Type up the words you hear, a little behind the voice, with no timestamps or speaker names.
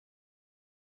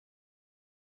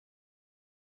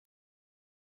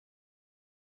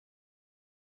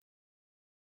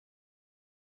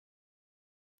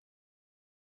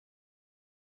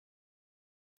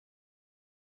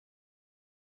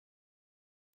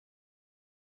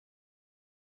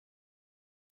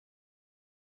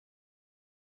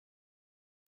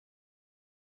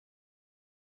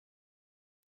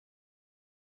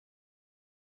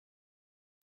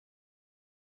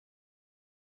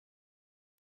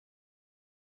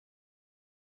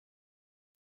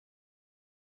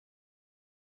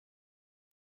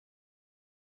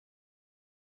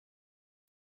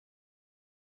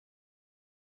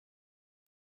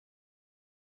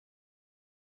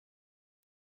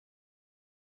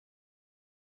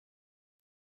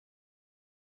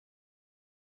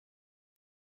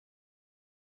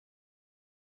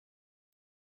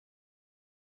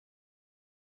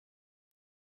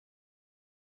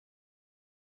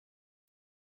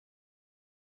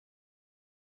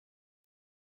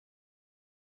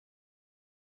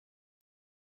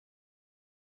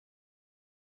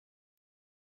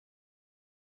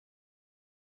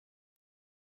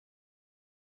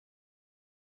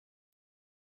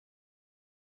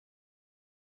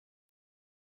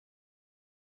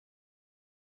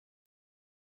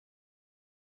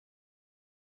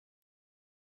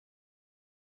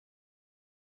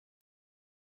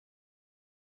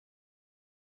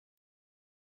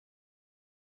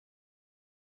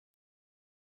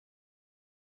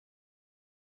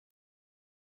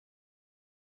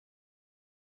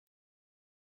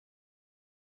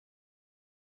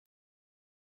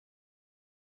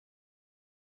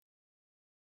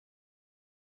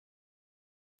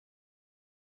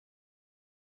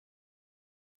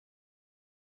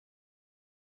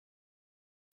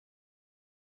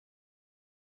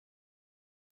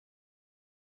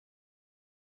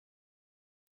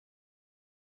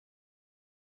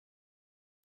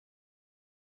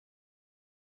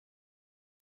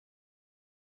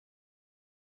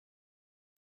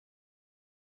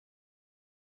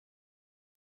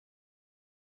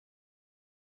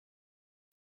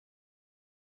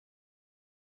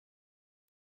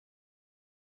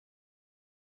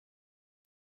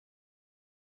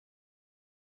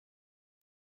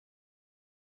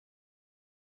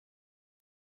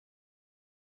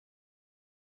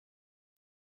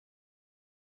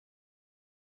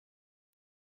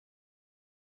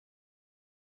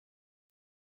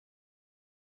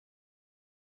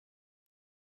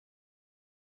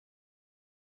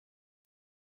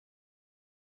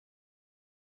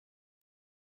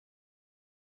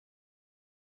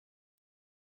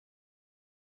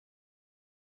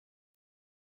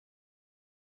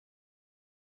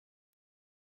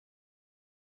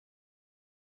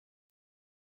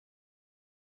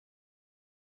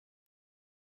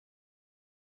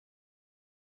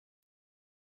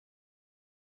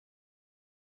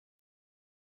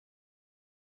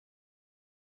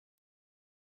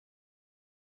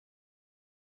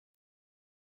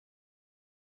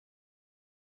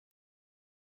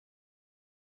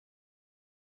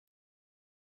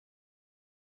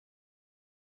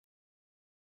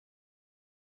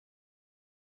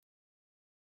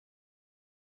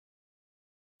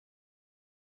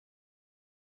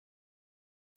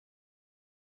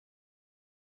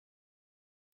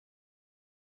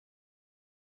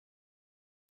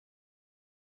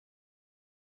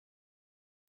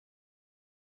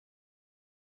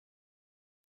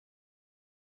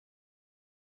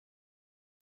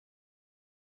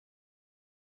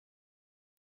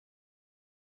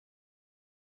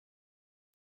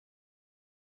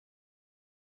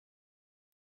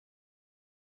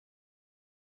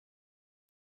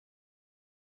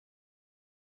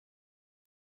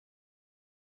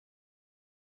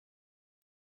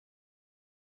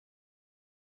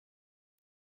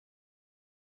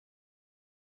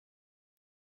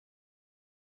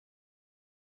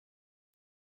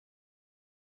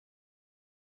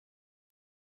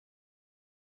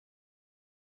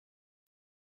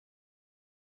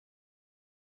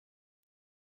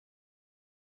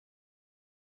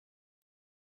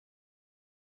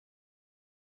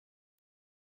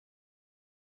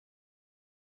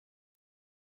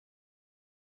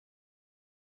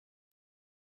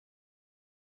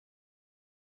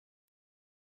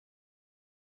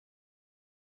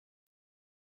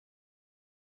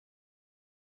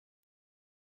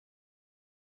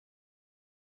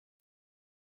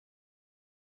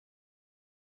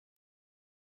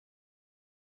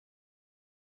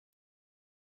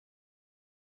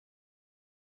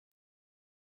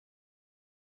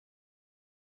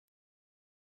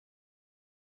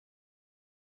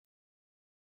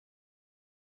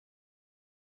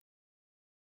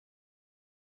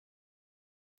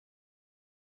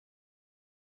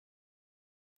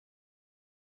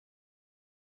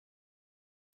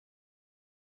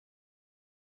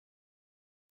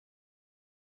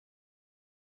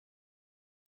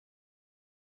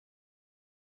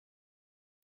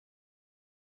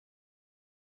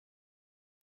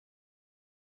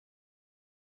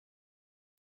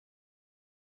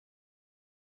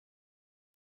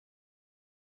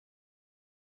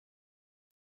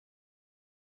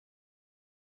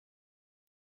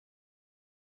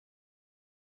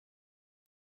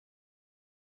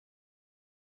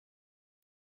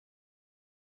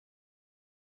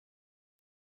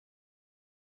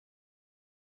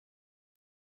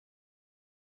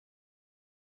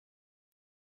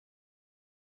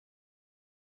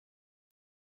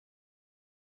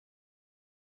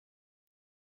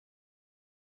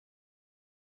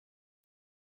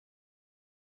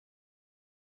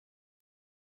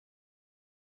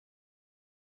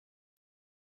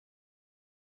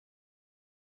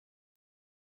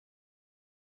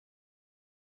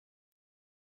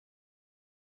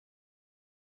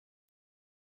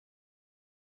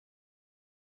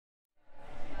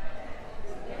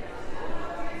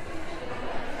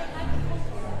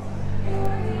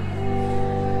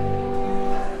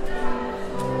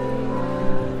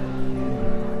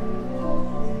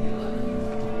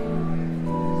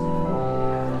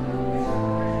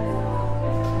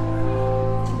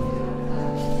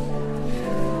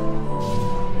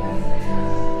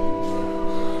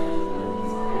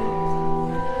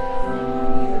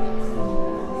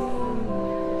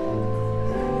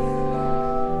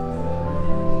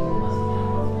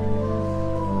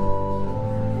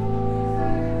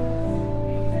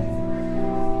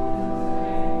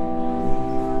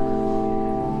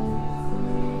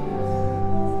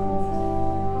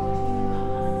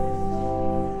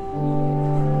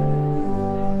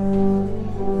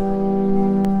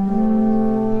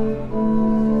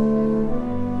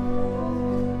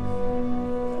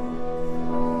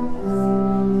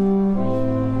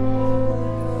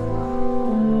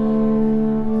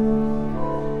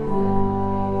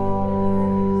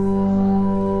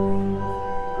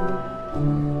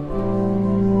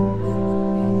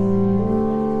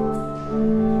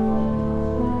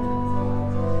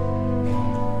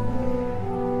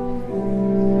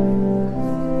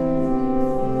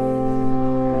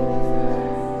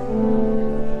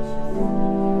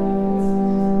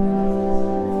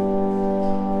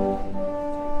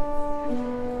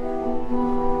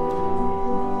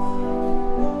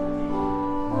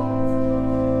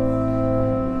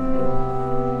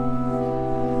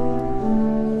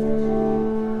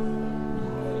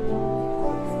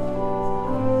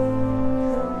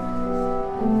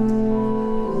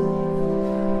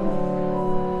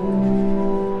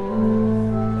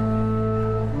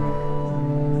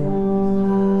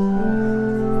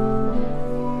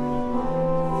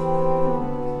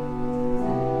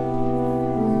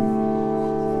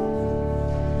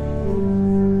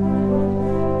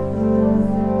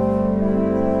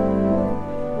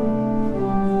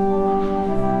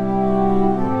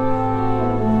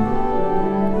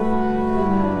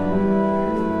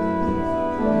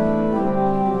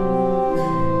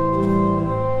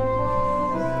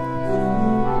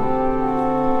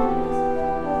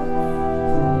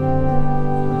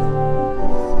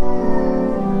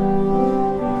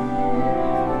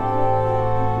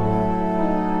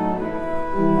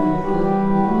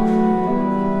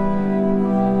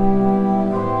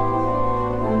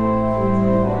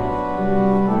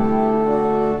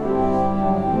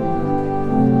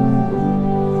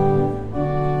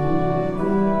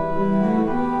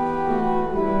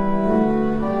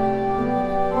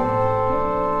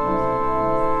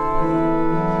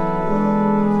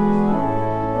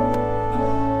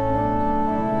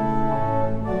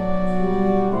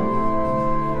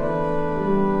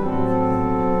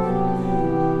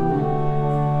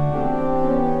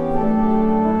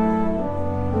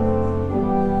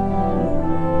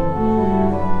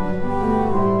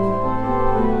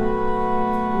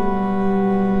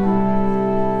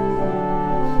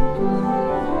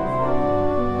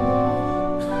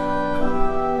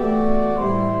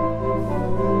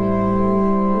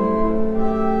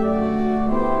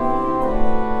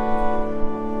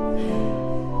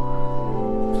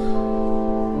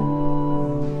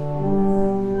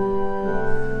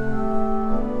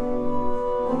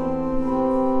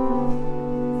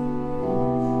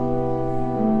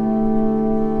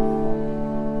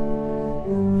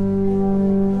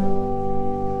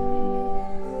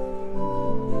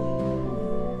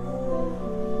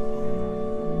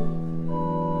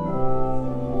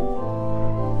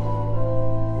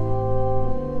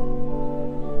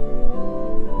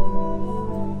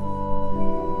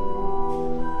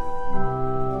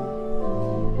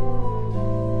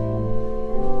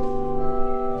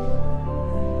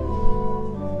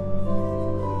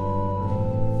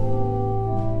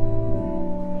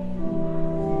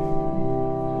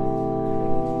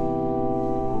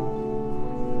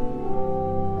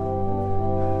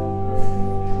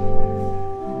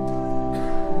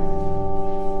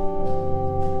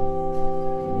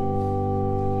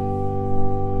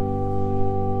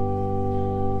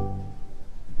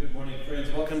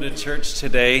United Church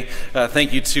today.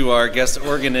 Thank you to our guest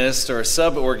organist or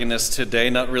sub-organist today,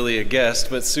 not really a guest,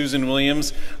 but Susan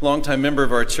Williams, longtime member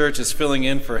of our church, is filling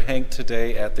in for Hank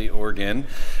today at the organ.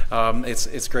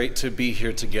 It's great to be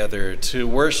here together, to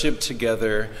worship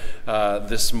together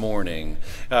this morning.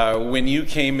 When you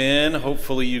came in,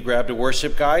 hopefully you grabbed a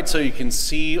worship guide so you can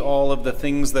see all of the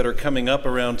things that are coming up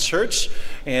around church,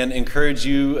 and encourage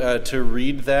you to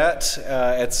read that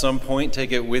at some point,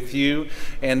 take it with you.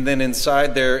 And then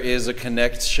inside there is a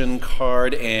connection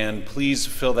card, and please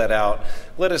fill that out.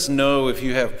 Let us know if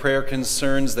you have prayer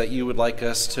concerns that you would like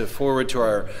us to forward to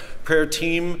our prayer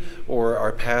team or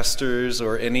our pastors,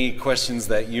 or any questions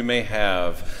that you may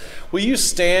have. Will you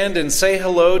stand and say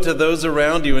hello to those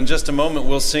around you? In just a moment,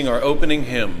 we'll sing our opening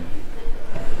hymn.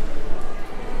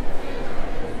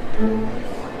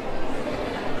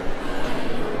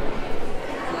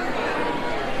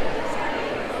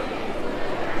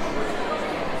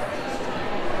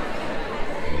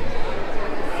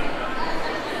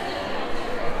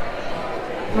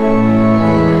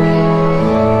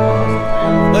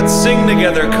 Let's sing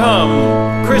together.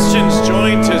 Come, Christians,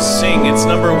 join to sing. It's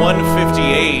number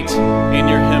 158 in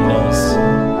your hymnals.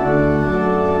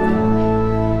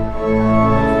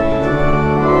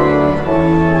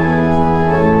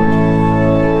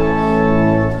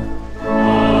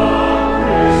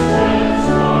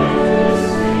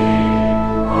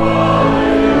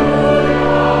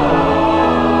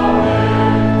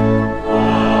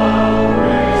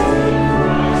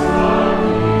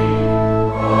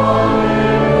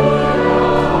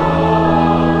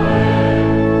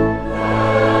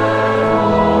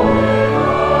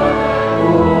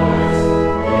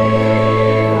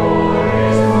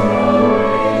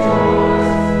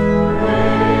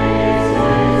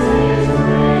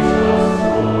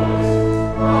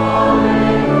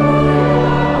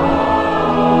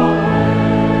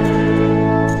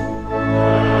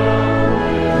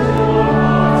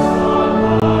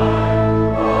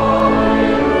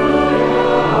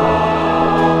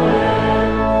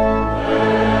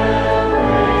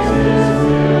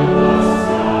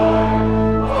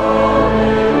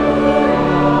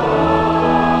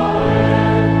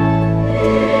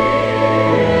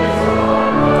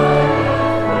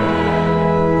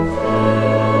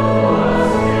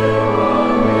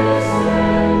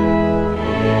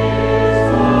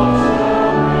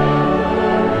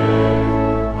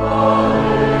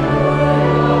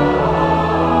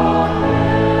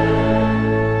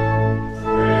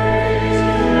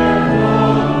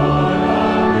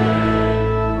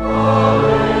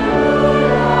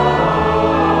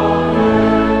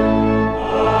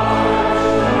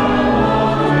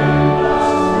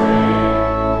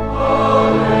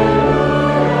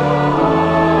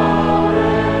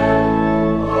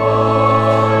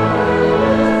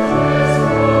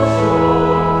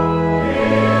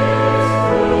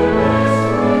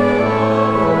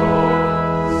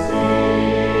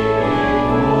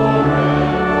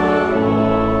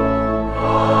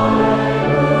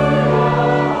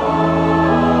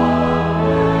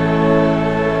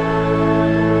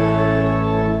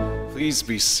 Please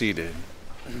be seated.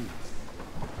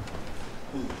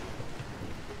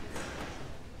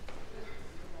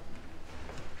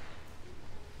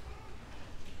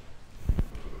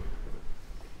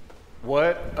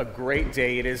 What a great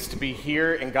day it is to be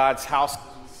here in God's house.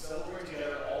 Celebrate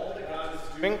together all that God is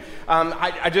doing.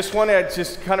 I just want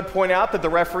to kind of point out that the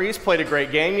referees played a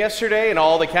great game yesterday and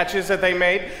all the catches that they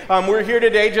made. We're here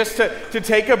today just to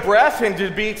take a breath and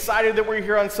to be excited that we're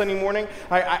here on Sunday morning.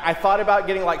 I thought about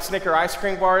getting like Snicker ice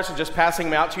cream bars and just passing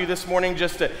them out to you this morning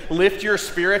just to lift your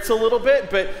spirits a little bit,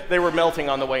 but they were melting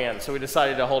on the way in, so we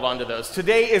decided to hold on to those.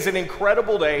 Today is an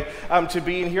incredible day to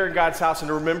be in here in God's house and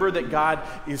to remember that God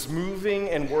is moving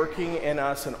and working in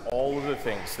us in all of the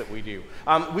things that we do.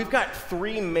 We've got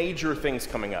three major things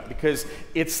coming up because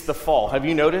it's the fall. Have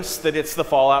you noticed that it's the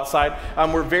fall outside?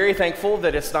 We're very thankful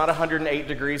that it's not 108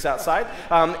 degrees outside.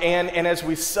 And as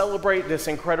we celebrate this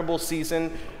incredible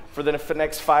season for the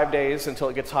next 5 days until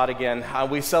it gets hot again,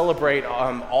 we celebrate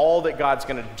all that God's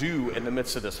going to do in the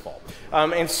midst of this fall.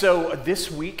 And so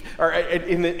this week, or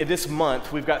in this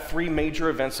month, we've got three major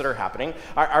events that are happening.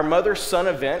 Our mother-son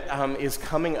event is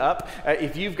coming up.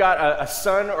 If you've got a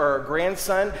son or a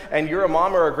grandson and you're a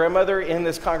mom or a grandmother in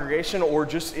this congregation or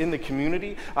just in the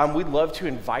community, we'd love to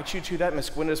invite you to that. Miss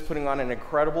Gwenda is putting on an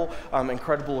incredible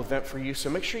event for you, so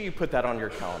make sure you put that on your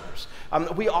calendars.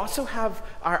 We also have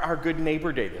our Good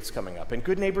Neighbor Day this that's coming up. And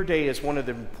Good Neighbor Day is one of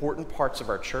the important parts of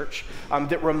our church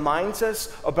that reminds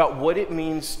us about what it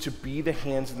means to be the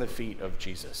hands and the feet of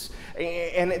Jesus.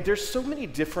 And there's so many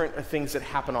different things that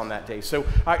happen on that day. So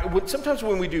sometimes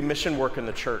when we do mission work in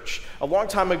the church, a long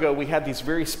time ago we had these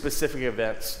very specific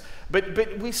events.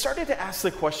 But we started to ask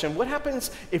the question, what happens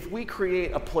if we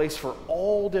create a place for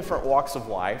all different walks of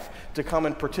life to come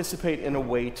and participate in a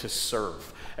way to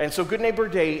serve? And so Good Neighbor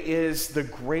Day is the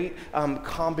great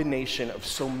combination of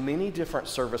so many different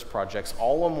service projects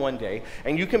all on one day.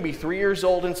 And you can be 3 years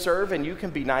old and serve, and you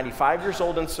can be 95 years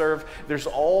old and serve. There's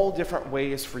all different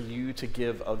ways for you to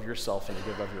give of yourself and to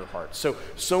give of your heart.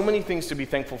 So many things to be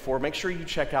thankful for. Make sure you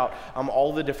check out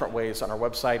all the different ways on our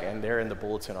website and there in the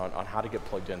bulletin on how to get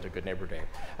plugged into Good Neighbor Day.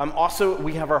 Also,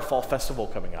 we have our Fall Festival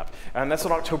coming up, and that's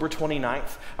on October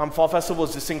 29th. Fall Festival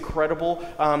is this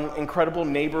incredible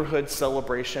neighborhood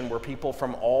celebration where people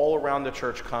from all around the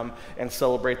church come and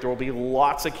celebrate. There will be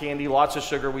lots of candy, lots of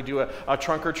sugar. We do a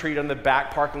trunk or treat in the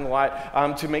back parking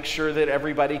lot to make sure that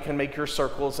everybody can make your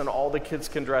circles and all the kids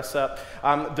can dress up.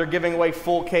 They're giving away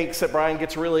full cakes that Brian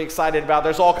gets really excited about.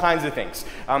 There's all kinds of things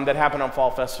that happen on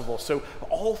Fall Festival. So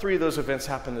all 3 of those events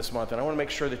happen this month, and I want to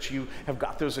make sure that you have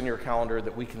got those in your calendar,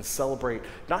 that we can celebrate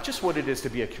not just what it is to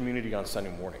be a community on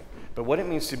Sunday morning, but what it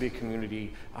means to be a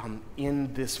community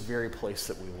in this very place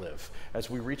that we live, as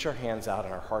we reach our hands out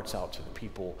and our hearts out to the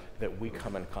people that we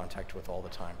come in contact with all the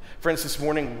time. Friends, this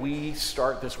morning we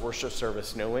start this worship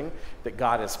service knowing that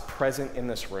God is present in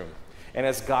this room. And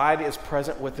as God is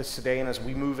present with us today, and as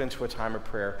we move into a time of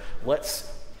prayer,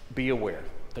 let's be aware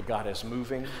that God is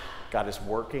moving, God is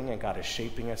working, and God is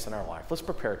shaping us in our life. Let's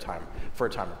prepare time for a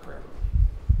time of prayer.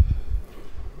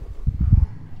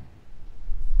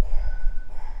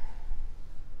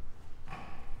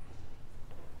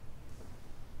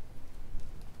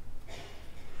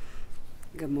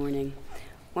 Good morning.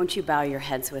 Won't you bow your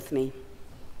heads with me?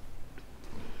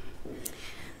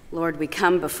 Lord, we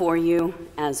come before you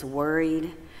as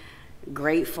worried,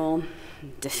 grateful,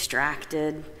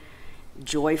 distracted,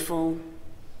 joyful,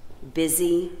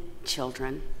 busy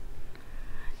children.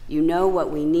 You know what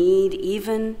we need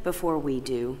even before we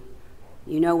do.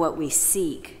 You know what we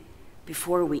seek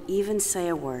before we even say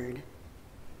a word.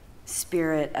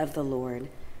 Spirit of the Lord,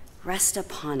 rest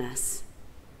upon us.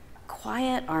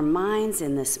 Quiet our minds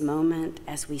in this moment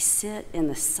as we sit in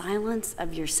the silence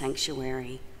of your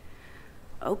sanctuary.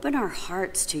 Open our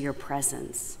hearts to your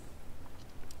presence.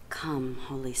 Come,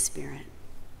 Holy Spirit.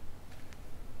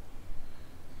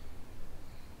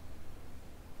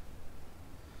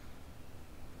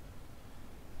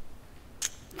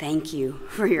 Thank you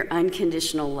for your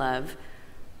unconditional love.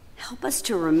 Help us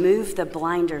to remove the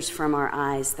blinders from our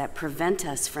eyes that prevent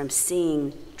us from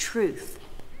seeing truth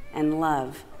and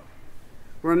love.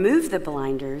 Remove the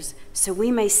blinders so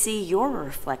we may see your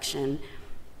reflection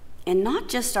in not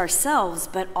just ourselves,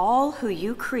 but all who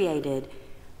you created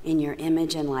in your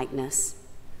image and likeness.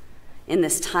 In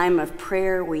this time of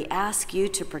prayer, we ask you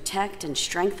to protect and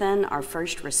strengthen our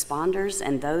first responders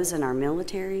and those in our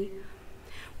military.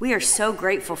 We are so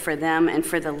grateful for them and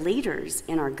for the leaders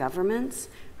in our governments,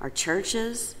 our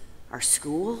churches, our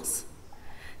schools.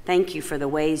 Thank you for the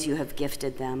ways you have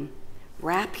gifted them.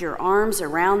 Wrap your arms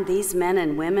around these men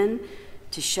and women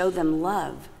to show them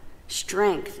love,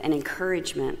 strength, and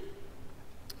encouragement.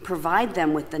 Provide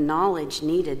them with the knowledge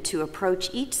needed to approach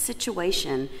each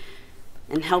situation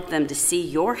and help them to see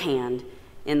your hand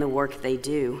in the work they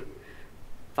do.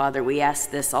 Father, we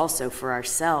ask this also for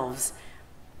ourselves.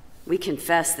 We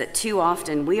confess that too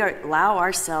often we allow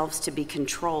ourselves to be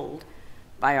controlled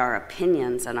by our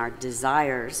opinions and our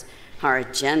desires, our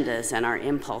agendas and our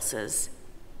impulses,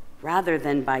 rather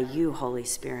than by you, Holy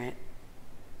Spirit.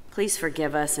 Please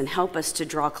forgive us and help us to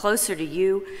draw closer to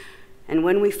you, and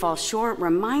when we fall short,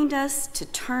 remind us to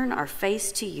turn our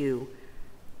face to you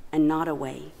and not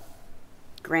away.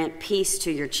 Grant peace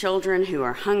to your children who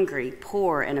are hungry,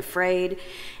 poor, and afraid,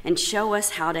 and show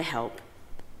us how to help.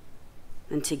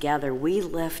 And together we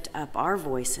lift up our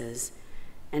voices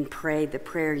and pray the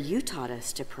prayer you taught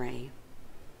us to pray.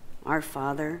 Our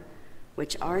Father,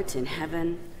 which art in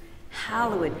heaven,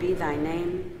 hallowed be thy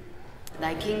name.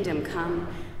 Thy kingdom come,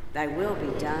 thy will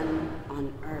be done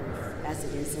on earth as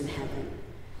it is in heaven.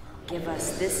 Give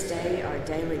us this day our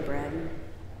daily bread,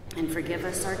 and forgive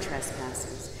us our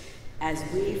trespasses, as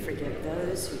we forgive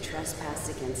those who trespass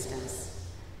against us.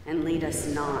 And lead us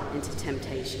not into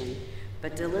temptation,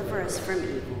 but deliver us from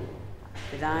evil.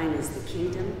 For thine is the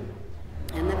kingdom,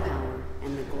 and the power,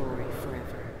 and the glory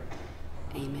forever.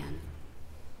 Amen.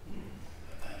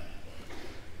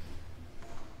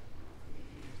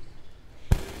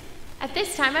 At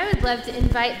this time, I would love to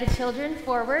invite the children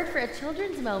forward for a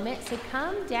children's moment, so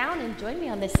come down and join me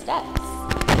on the steps.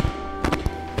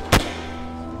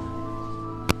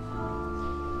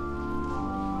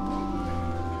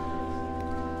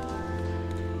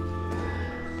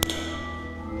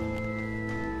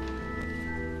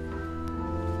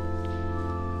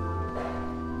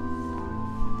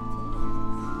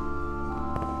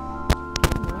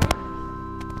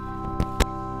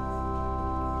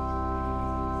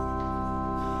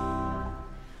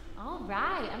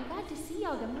 I'm glad to see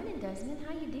y'all. Good morning, Desmond.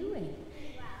 How you doing?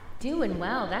 Doing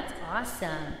well. That's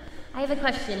awesome. I have a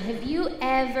question. Have you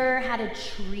ever had a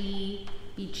tree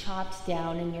be chopped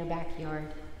down in your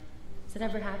backyard? Has it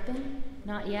ever happened?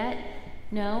 Not yet?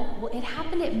 No? Well, it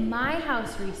happened at my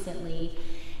house recently,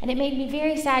 and it made me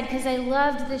very sad because I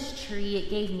loved this tree. It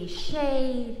gave me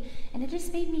shade, and it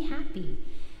just made me happy.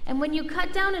 And when you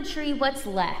cut down a tree, what's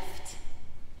left?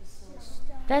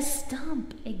 The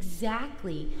stump,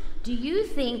 exactly. Do you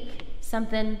think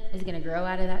something is going to grow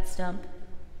out of that stump?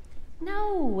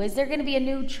 No. Is there going to be a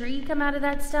new tree come out of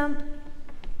that stump?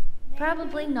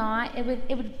 Probably not. It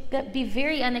would be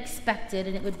very unexpected,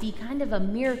 and it would be kind of a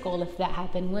miracle if that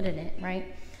happened, wouldn't it,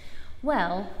 right?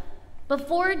 Well,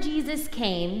 before Jesus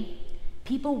came,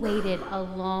 people waited a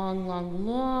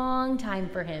long time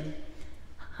for him.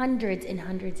 Hundreds and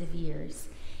hundreds of years.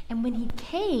 And when he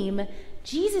came,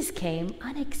 Jesus came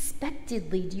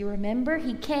unexpectedly. Do you remember?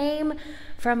 He came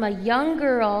from a young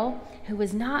girl who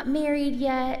was not married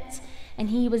yet, and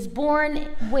he was born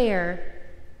where?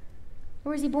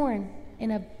 Where was he born?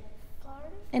 In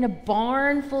a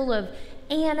barn full of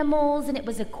animals, and it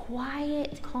was a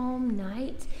quiet, calm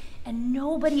night, and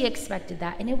nobody expected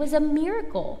that. And it was a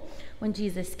miracle when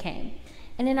Jesus came.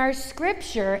 And in our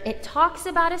scripture, it talks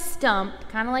about a stump,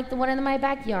 kind of like the one in my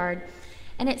backyard.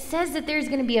 And it says that there's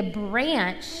going to be a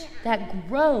branch that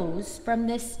grows from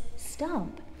this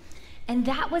stump. And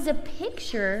that was a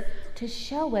picture to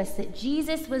show us that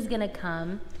Jesus was going to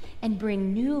come and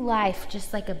bring new life,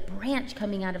 just like a branch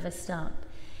coming out of a stump.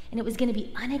 And it was going to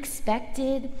be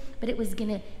unexpected, but it was going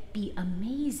to be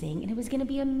amazing, and it was going to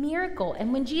be a miracle.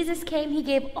 And when Jesus came, he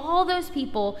gave all those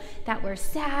people that were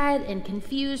sad and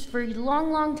confused for a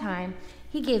long time,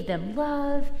 he gave them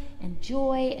love and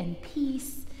joy and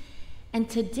peace. And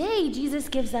today, Jesus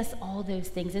gives us all those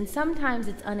things. And sometimes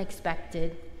it's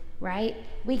unexpected, right?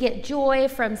 We get joy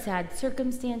from sad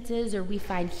circumstances, or we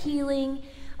find healing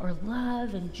or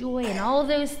love and joy and all of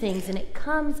those things, and it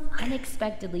comes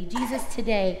unexpectedly. Jesus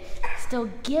today still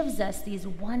gives us these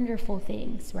wonderful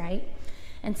things, right?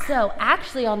 And so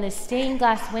actually on this stained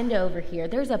glass window over here,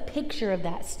 there's a picture of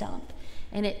that stump,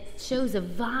 and it shows a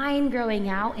vine growing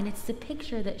out, and it's the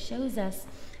picture that shows us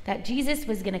that Jesus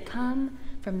was going to come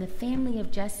from the family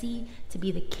of Jesse to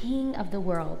be the king of the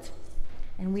world.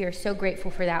 And we are so grateful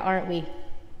for that, aren't we?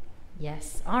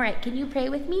 Yes. All right, can you pray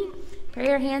with me? Pray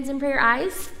your hands and pray your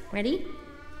eyes. Ready?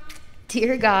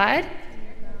 Dear God,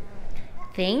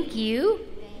 thank you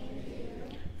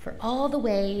for all the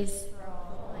ways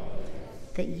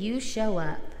that you show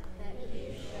up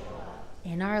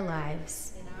in our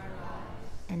lives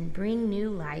and bring new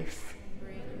life.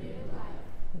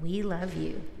 We love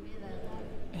you.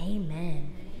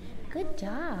 Amen. Good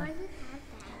job.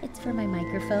 It's for my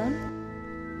microphone.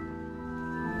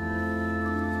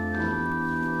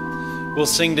 We'll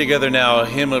sing together now a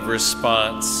hymn of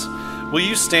response. Will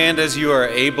you stand as you are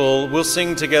able? We'll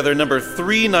sing together number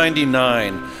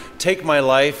 399, Take My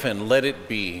Life and Let It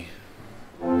Be.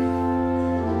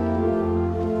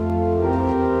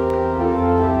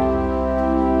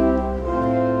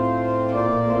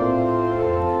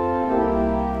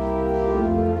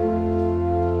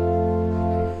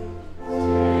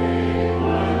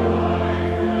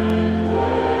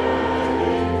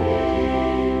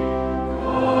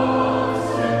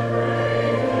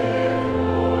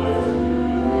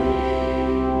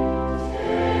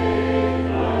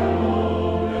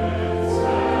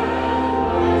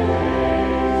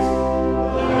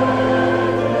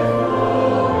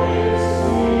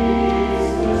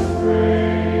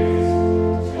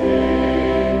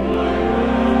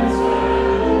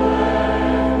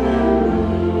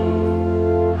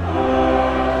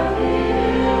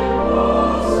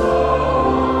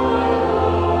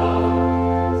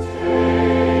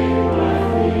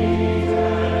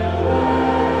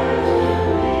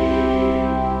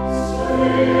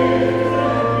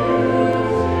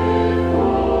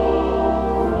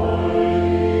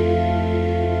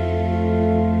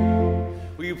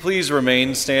 Please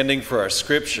remain standing for our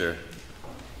scripture.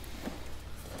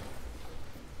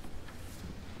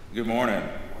 Good morning.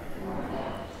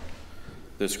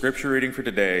 The scripture reading for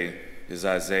today is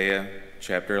Isaiah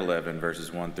chapter 11,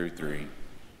 verses 1 through 3.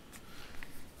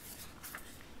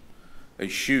 A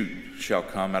shoot shall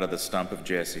come out of the stump of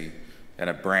Jesse, and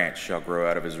a branch shall grow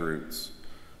out of his roots.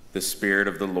 The Spirit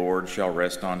of the Lord shall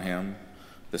rest on him,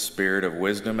 the Spirit of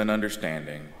wisdom and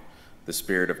understanding, the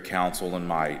Spirit of counsel and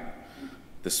might,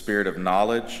 the Spirit of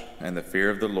knowledge and the fear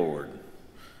of the Lord.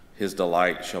 His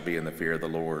delight shall be in the fear of the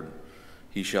Lord.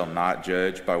 He shall not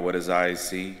judge by what his eyes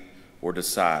see, or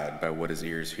decide by what his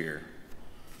ears hear.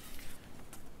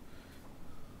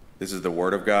 This is the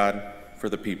word of God for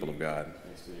the people of God.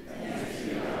 Thanks be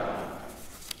to God.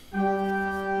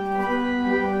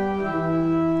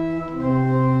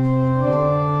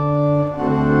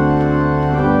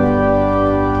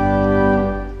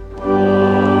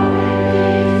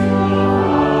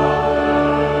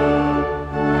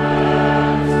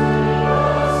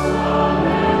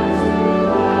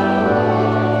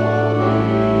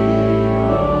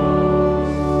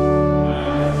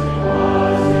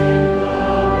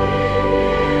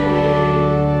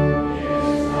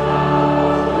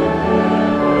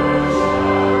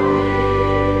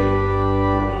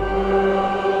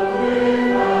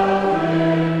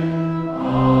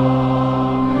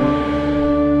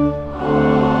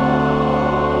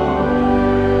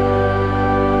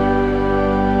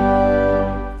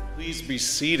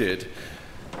 Seated.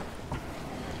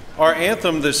 Our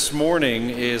anthem this morning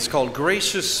is called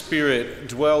Gracious Spirit,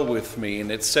 Dwell With Me,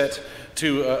 and it's set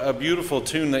to a beautiful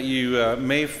tune that you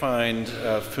may find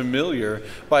familiar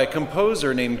by a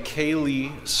composer named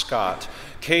Kaylee Scott.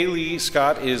 Kaylee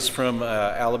Scott is from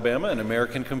Alabama, an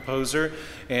American composer,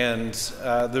 and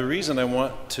the reason I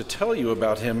want to tell you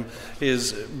about him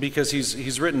is because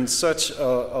he's written such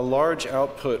a large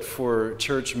output for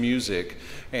church music,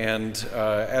 and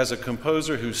as a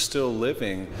composer who's still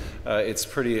living, it's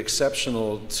pretty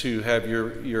exceptional to have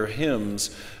your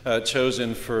hymns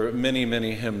chosen for many,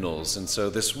 many hymnals. And so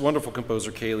this wonderful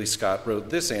composer, Kaylee Scott, wrote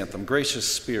this anthem, Gracious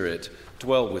Spirit,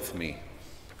 Dwell With Me.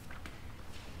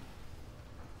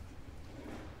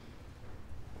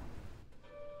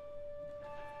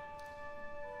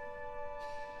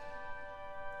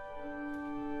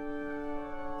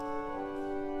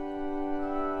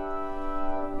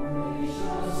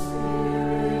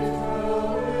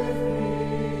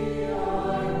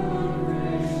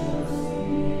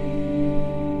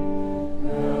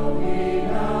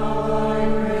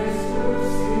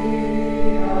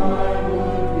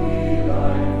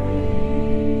 Like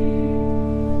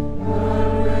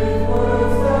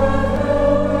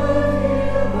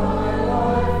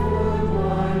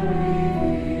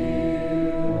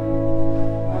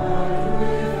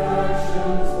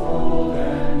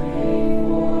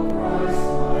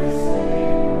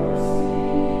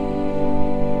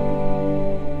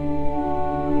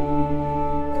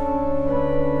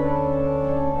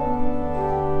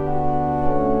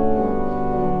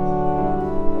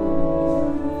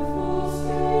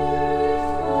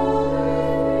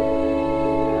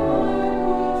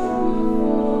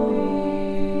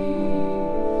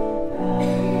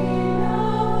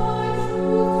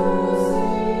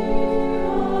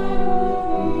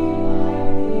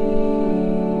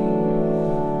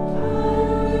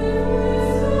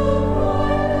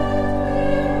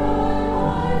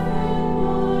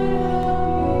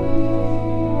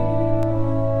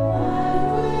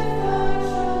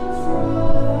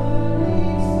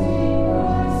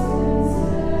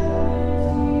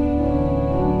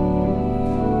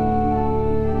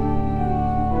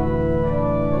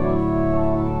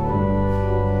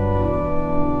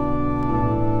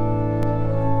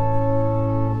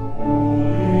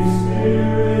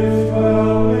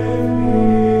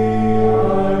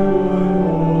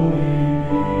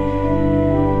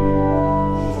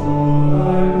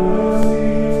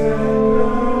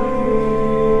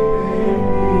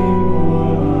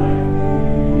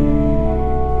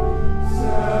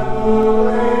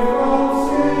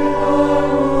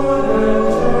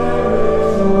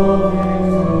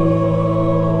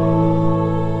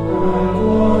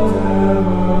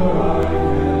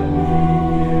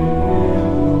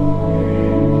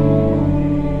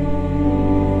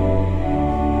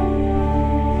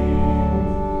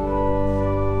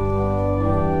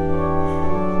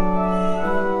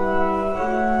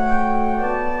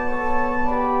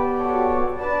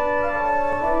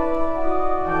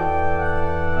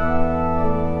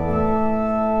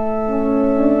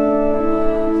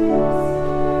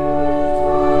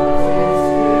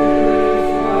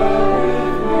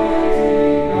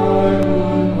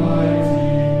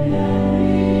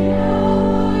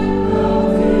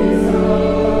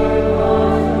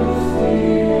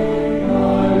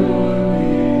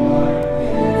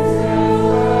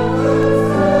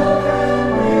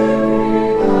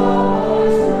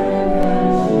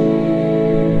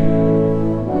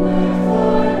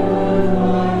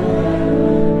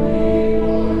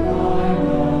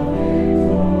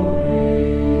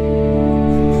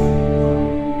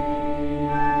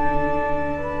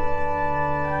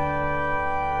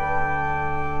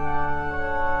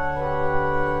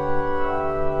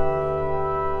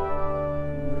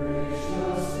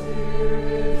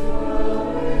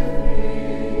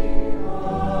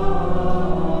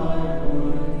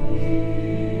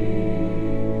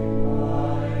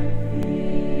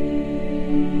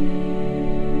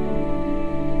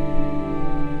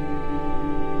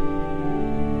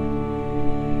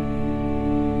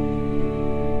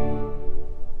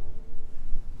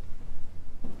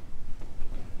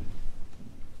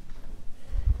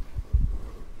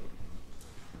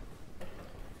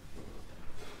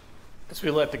As we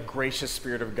let the gracious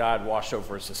Spirit of God wash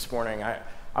over us this morning,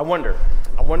 I wonder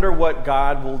what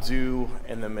God will do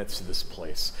in the midst of this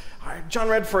place. John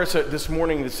read for us this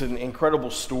morning this is an incredible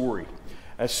story,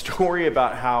 a story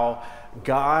about how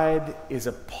God is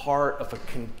a part of a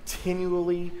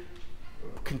continually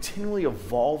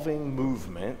evolving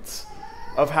movement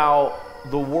of how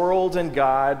the world and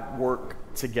God work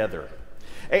together.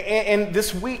 And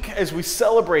this week, as we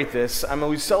celebrate this,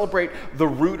 we celebrate the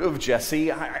root of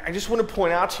Jesse. I just want to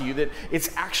point out to you that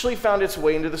it's actually found its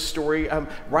way into the story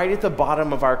right at the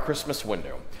bottom of our Christmas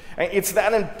window. It's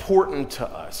that important to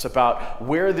us about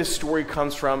where this story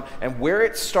comes from and where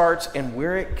it starts and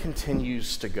where it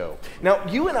continues to go. Now,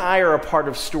 you and I are a part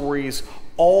of stories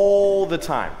all the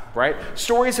time, right?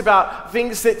 Stories about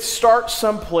things that start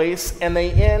someplace and they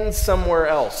end somewhere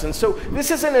else. And so this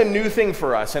isn't a new thing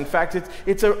for us. In fact,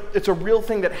 it's a real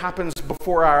thing that happens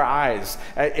before our eyes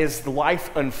as life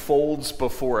unfolds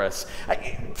before us.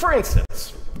 For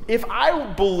instance, if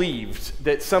I believed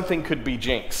that something could be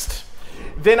jinxed,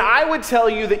 then I would tell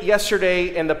you that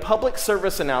yesterday in the public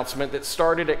service announcement that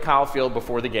started at Kyle Field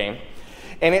before the game,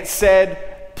 and it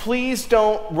said, "Please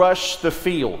don't rush the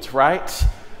field," right?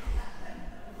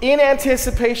 In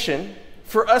anticipation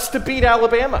for us to beat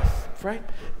Alabama, right?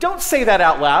 Don't say that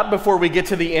out loud before we get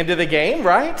to the end of the game,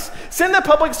 right? Send the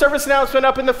public service announcement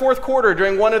up in the fourth quarter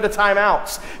during one of the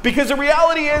timeouts. Because the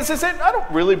reality is that I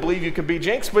don't really believe you could be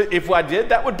jinxed, but if I did,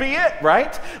 that would be it,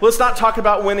 right? Let's not talk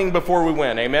about winning before we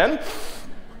win, amen?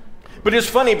 But it's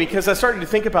funny because I started to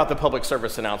think about the public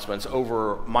service announcements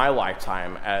over my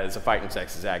lifetime as a Fighting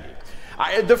Texas Aggie.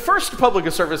 The first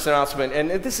public service announcement, and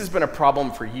this has been a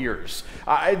problem for years,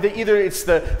 either it's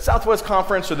the Southwest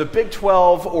Conference or the Big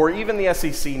 12 or even the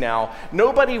SEC now,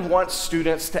 nobody wants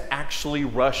students to actually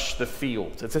rush the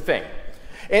field. It's a thing.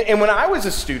 And when I was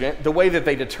a student, the way that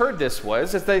they deterred this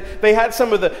was they had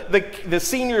some of the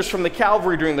seniors from the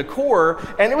cavalry during the Corps,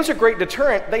 and it was a great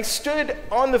deterrent. They stood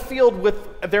on the field with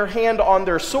their hand on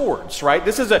their swords, right?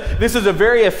 This is a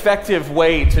very effective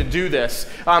way to do this.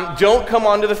 Don't come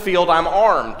onto the field, I'm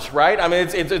armed, right? I mean,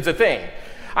 it's a thing.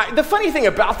 The funny thing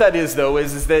about that is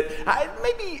that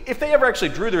maybe if they ever actually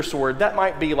drew their sword, that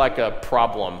might be like a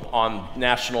problem on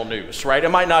national news, right? It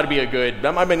might not be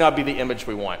that might not be the image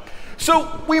we want.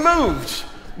 So we moved.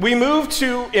 We moved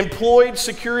to employed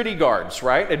security guards,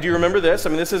 right? Do you remember this? I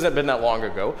mean, this hasn't been that long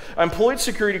ago. Employed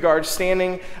security guards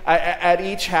standing at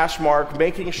each hash mark,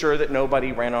 making sure that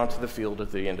nobody ran onto the field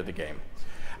at the end of the game.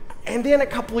 And then a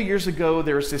couple of years ago,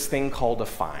 there was this thing called a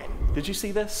fine. Did you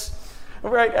see this?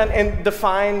 Right, and the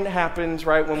fine happens,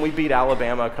 right, when we beat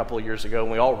Alabama a couple of years ago,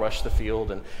 and we all rushed the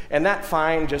field, and that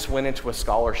fine just went into a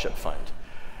scholarship fund.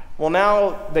 Well,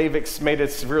 now they've made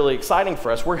it really exciting for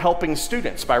us. We're helping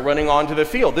students by running onto the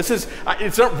field.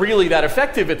 It's not really that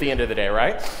effective at the end of the day,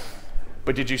 right?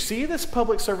 But did you see this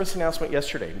public service announcement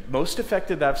yesterday? Most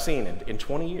effective that I've seen in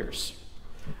 20 years.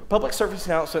 Public service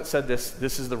announcement said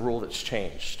this is the rule that's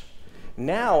changed.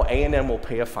 Now A&M will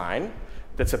pay a fine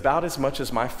that's about as much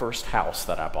as my first house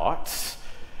that I bought,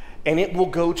 and it will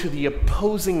go to the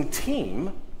opposing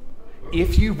team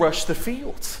if you rush the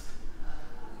field.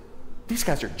 These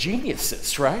guys are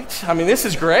geniuses, right? I mean, this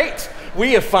is great.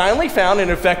 We have finally found an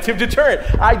effective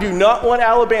deterrent. I do not want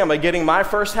Alabama getting my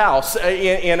first house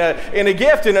in a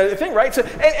gift, in a thing, right? So,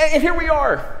 and here we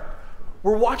are.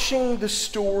 We're watching the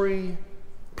story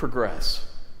progress.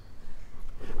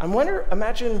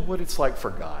 Imagine what it's like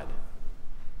for God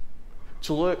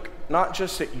to look not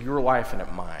just at your life and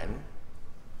at mine,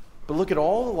 but look at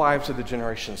all the lives of the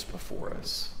generations before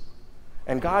us.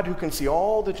 And God, who can see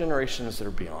all the generations that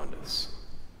are beyond us.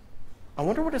 I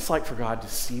wonder what it's like for God to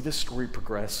see this story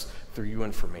progress through you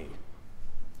and for me.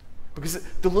 Because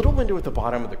the little window at the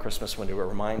bottom of the Christmas window, it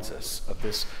reminds us of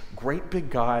this great big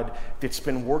God that's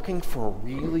been working for a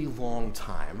really long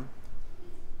time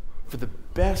for the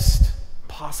best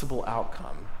possible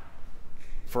outcome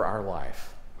for our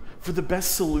life, for the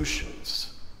best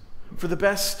solutions, for the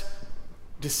best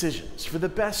decisions, for the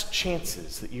best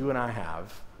chances that you and I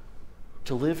have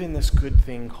to live in this good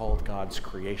thing called God's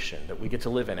creation that we get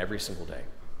to live in every single day.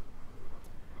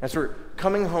 As we're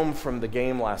coming home from the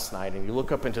game last night and you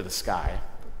look up into the sky,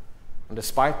 and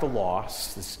despite the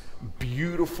loss, this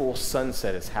beautiful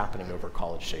sunset is happening over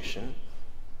College Station,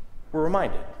 we're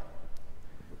reminded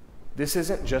this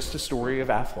isn't just a story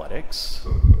of athletics.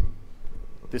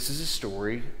 This is a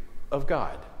story of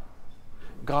God.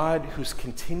 God who's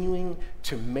continuing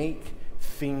to make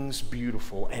things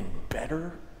beautiful and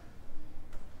better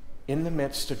in the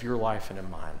midst of your life and in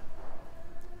mine.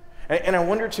 And I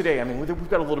wonder today, we've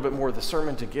got a little bit more of the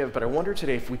sermon to give, but I wonder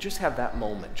today if we just have that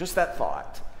moment, just that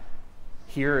thought.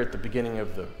 here at the beginning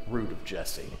of the root of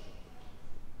Jesse.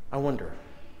 I wonder,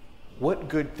 what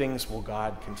good things will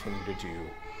God continue to do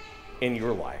in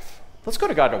your life? Let's go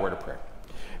to God in a word of prayer.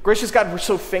 Gracious God, we're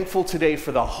so thankful today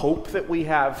for the hope that we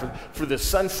have, for the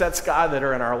sunsets, God, that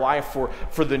are in our life,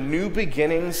 for the new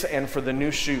beginnings and for the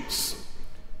new shoots,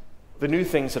 the new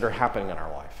things that are happening in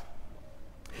our life.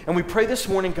 And we pray this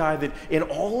morning, God, that in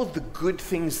all of the good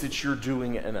things that you're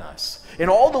doing in us, in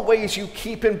all the ways you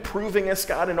keep improving us,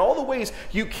 God, in all the ways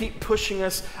you keep pushing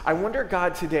us, I wonder,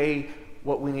 God, today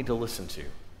what we need to listen to,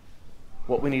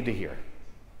 what we need to hear,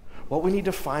 what we need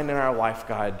to find in our life,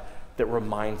 God, that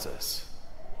reminds us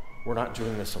we're not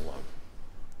doing this alone.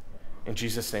 In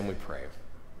Jesus' name we pray.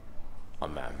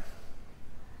 Amen.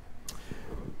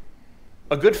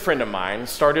 A good friend of mine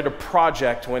started a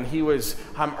project when he was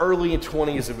early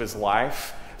 20s of his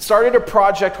life, started a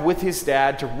project with his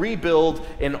dad to rebuild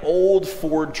an old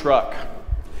Ford truck.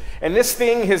 And this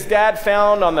thing his dad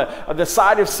found on the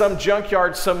side of some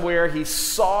junkyard somewhere. He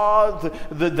saw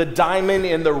the diamond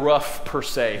in the rough, per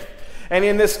se. And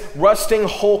in this rusting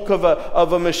hulk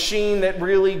of a machine that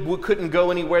really couldn't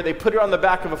go anywhere, they put it on the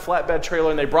back of a flatbed trailer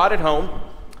and they brought it home.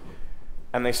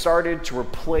 And they started to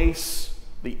replace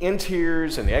the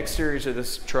interiors and the exteriors of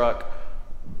this truck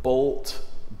bolt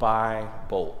by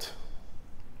bolt.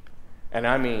 And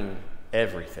I mean,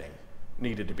 everything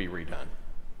needed to be redone.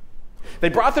 They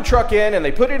brought the truck in and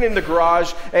they put it in the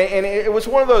garage, and it was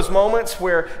one of those moments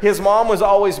where his mom was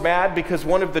always mad because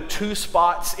one of the 2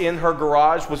 spots in her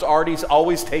garage was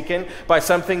always taken by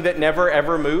something that never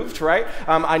ever moved, right?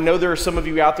 I know there are some of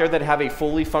you out there that have a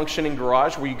fully functioning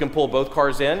garage where you can pull both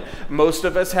cars in. Most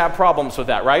of us have problems with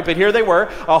that, right? But here they were.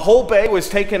 A whole bay was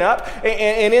taken up,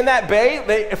 and in that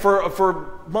bay,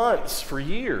 for months, for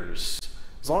years,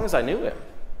 as long as I knew him,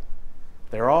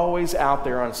 they were always out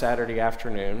there on Saturday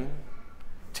afternoon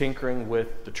tinkering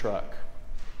with the truck.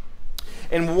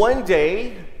 And one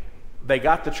day, they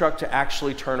got the truck to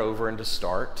actually turn over and to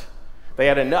start. They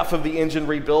had enough of the engine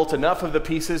rebuilt, enough of the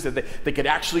pieces that they could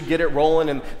actually get it rolling,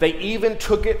 and they even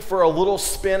took it for a little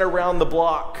spin around the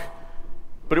block.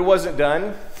 But it wasn't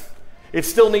done. It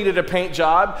still needed a paint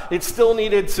job. It still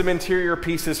needed some interior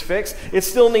pieces fixed. It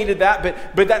still needed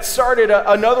that, but that started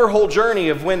another whole journey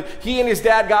of when he and his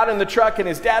dad got in the truck and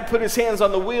his dad put his hands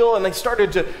on the wheel and they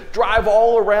started to drive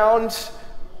all around.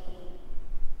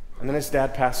 And then his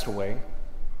dad passed away.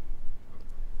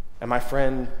 And my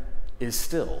friend is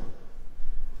still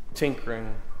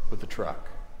tinkering with the truck.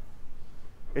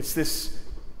 It's this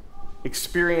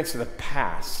experience of the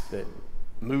past that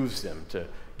moves him to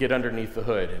get underneath the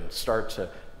hood and start to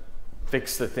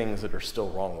fix the things that are still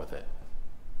wrong with it.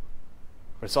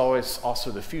 But it's always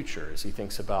also the future as he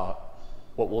thinks about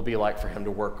what will be like for him to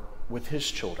work with his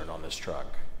children on this truck.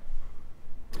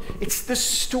 It's the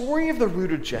story of the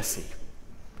root of Jesse.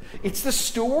 It's the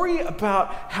story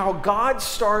about how God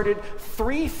started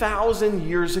 3,000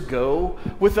 years ago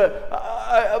with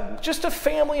just a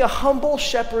family, a humble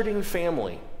shepherding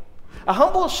family. A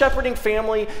humble shepherding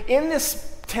family in this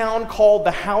town called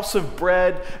the House of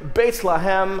Bread,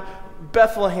 Bethlehem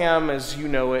as you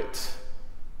know it.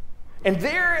 And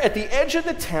there at the edge of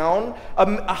the town,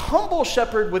 a humble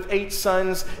shepherd with 8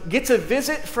 sons gets a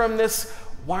visit from this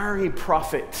wiry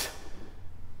prophet,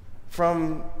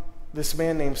 from this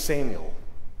man named Samuel,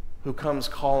 who comes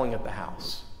calling at the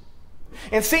house.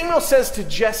 And Samuel says to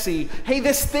Jesse, hey,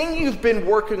 this thing you've been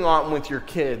working on with your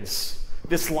kids,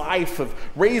 this life of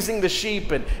raising the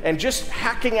sheep and just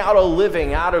hacking out a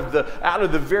living out of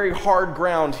the very hard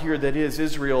ground here that is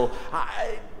Israel,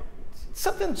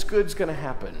 something good's going to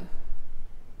happen.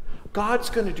 God's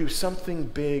going to do something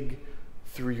big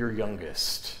through your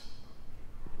youngest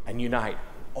and unite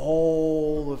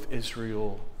all of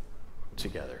Israel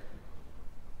together.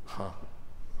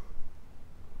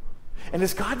 And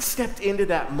as God stepped into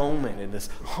that moment in this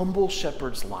humble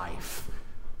shepherd's life,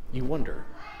 you wonder,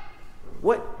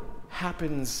 what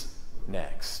happens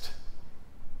next?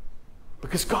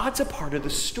 Because God's a part of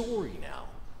the story now.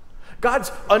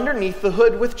 God's underneath the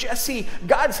hood with Jesse.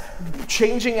 God's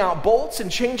changing out bolts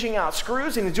and changing out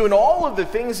screws, and he's doing all of the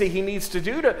things that he needs to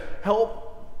do to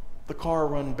help the car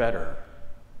run better.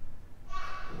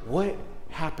 What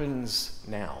happens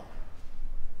now?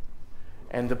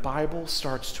 And the Bible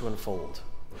starts to unfold.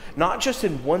 Not just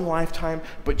in one lifetime,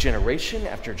 but generation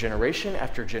after generation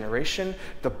after generation,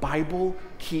 the Bible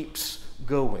keeps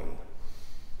going.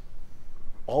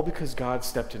 All because God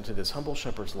stepped into this humble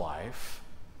shepherd's life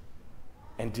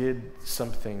and did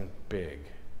something big.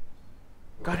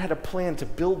 God had a plan to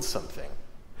build something.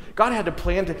 God had a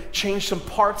plan to change some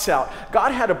parts out.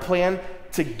 God had a plan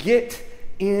to get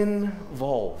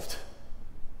involved.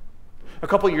 A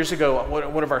couple years ago,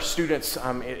 one of our students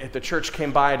at the church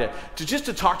came by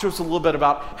to talk to us a little bit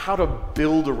about how to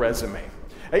build a resume.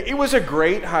 It was a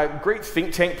great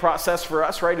think tank process for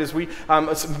us, right?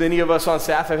 As many of us on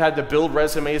staff have had to build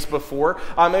resumes before.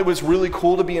 It was really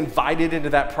cool to be invited into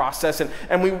that process.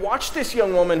 And we watched this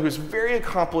young woman who's very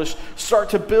accomplished start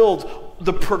to build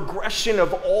the progression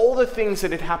of all the things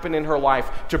that had happened in her life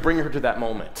to bring her to that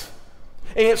moment.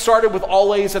 And it started with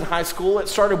all A's in high school. It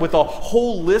started with a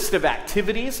whole list of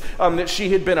activities that she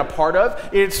had been a part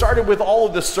of. It started with all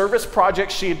of the service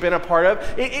projects she had been a part of.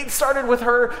 It started with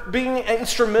her being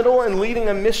instrumental in leading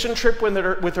a mission trip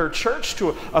with her church to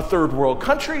a third world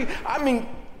country. I mean,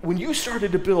 when you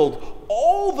started to build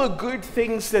all the good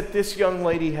things that this young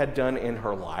lady had done in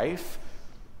her life,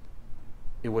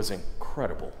 it was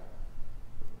incredible.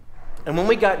 And when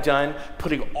we got done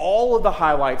putting all of the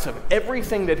highlights of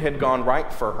everything that had gone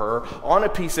right for her on a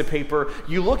piece of paper,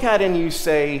 you look at it and you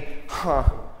say,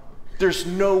 there's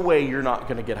no way you're not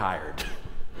going to get hired.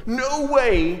 No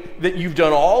way that you've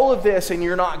done all of this and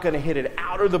you're not going to hit it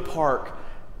out of the park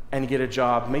and get a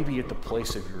job maybe at the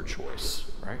place of your choice,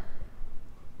 right?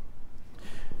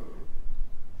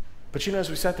 But as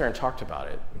we sat there and talked about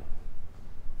it,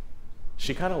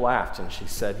 she kind of laughed and she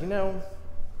said,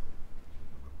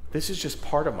 this is just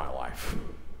part of my life.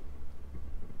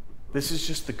 This is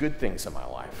just the good things in my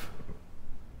life.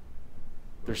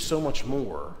 There's so much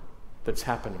more that's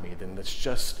happened to me than that's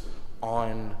just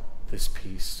on this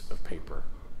piece of paper.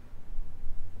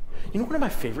 One of my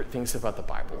favorite things about the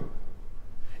Bible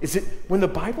is that when the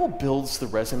Bible builds the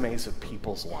resumes of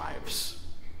people's lives,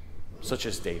 such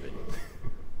as David,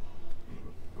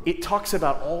 it talks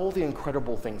about all the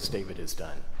incredible things David has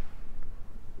done.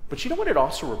 But you know what it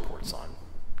also reports on?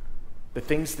 The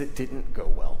things that didn't go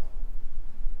well.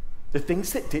 The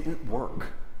things that didn't work.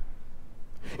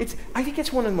 I think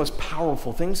it's one of the most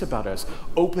powerful things about us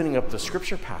opening up the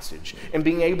scripture passage and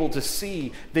being able to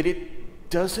see that it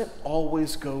doesn't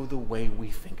always go the way we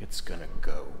think it's going to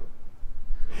go.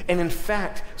 And in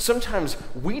fact, sometimes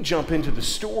we jump into the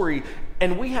story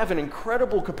and we have an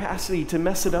incredible capacity to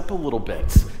mess it up a little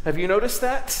bit. Have you noticed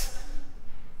that?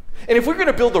 And if we're going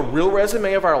to build a real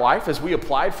resume of our life as we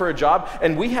applied for a job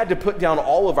and we had to put down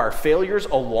all of our failures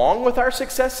along with our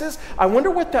successes, I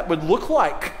wonder what that would look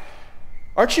like.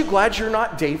 Aren't you glad you're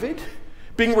not David,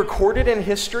 being recorded in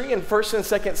history in 1 and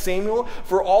 2 Samuel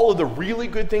for all of the really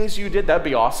good things you did? That'd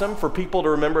be awesome for people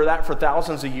to remember that for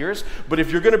thousands of years. But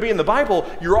if you're going to be in the Bible,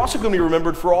 you're also going to be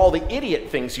remembered for all the idiot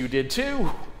things you did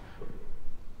too.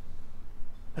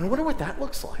 And I wonder what that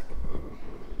looks like.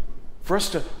 For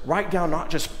us to write down not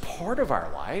just part of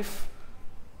our life,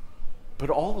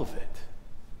 but all of it.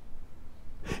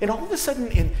 And all of a sudden,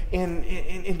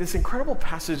 in this incredible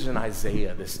passage in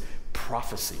Isaiah, this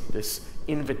prophecy, this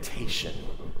invitation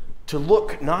to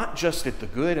look not just at the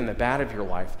good and the bad of your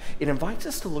life, it invites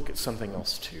us to look at something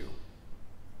else too.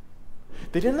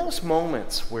 That in those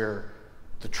moments where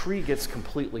the tree gets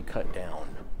completely cut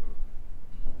down,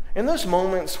 in those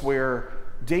moments where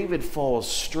David falls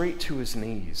straight to his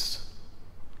knees,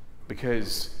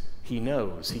 because he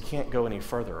knows he can't go any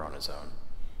further on his own.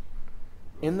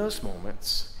 In those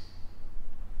moments,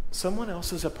 someone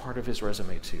else is a part of his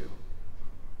resume too.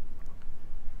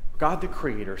 God the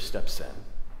Creator steps in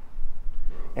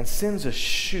and sends a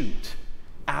shoot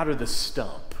out of the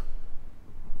stump,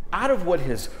 out of what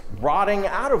is rotting,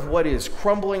 out of what is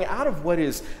crumbling, out of what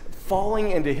is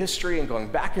falling into history and going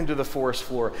back into the forest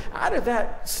floor. Out of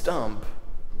that stump,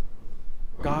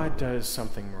 God does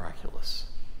something miraculous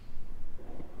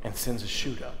and sends a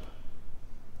shoot up,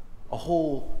 a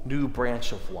whole new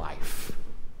branch of life,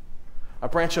 a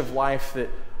branch of life that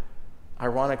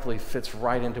ironically fits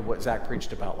right into what Zach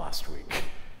preached about last week.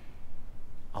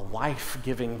 A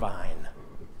life-giving vine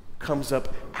comes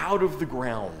up out of the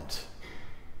ground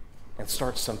and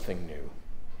starts something new.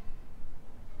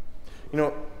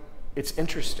 It's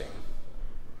interesting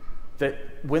that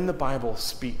when the Bible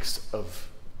speaks of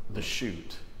the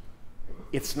shoot,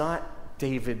 it's not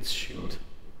David's shoot.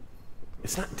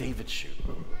 It's not David's shoot.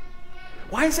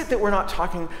 Why is it that we're not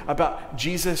talking about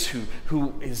Jesus,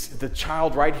 who is the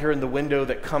child right here in the window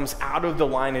that comes out of the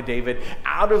line of David,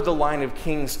 out of the line of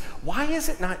kings? Why is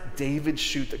it not David's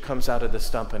shoot that comes out of the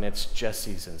stump and it's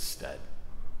Jesse's instead?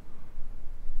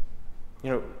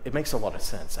 It makes a lot of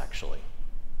sense, actually.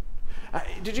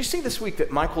 Did you see this week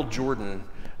that Michael Jordan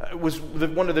was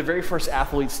one of the very first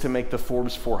athletes to make the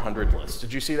Forbes 400 list?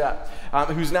 Did you see that?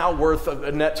 Who's now worth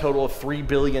a net total of $3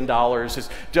 billion, has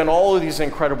done all of these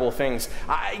incredible things.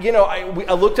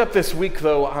 I looked up this week,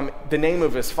 though, the name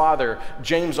of his father,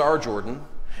 James R. Jordan.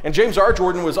 And James R.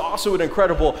 Jordan was also an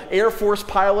incredible Air Force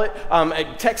pilot,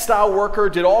 a textile worker,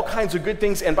 did all kinds of good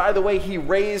things. And by the way, he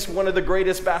raised one of the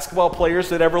greatest basketball players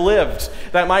that ever lived.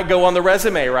 That might go on the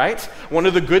resume, right? One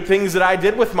of the good things that I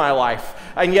did with my life.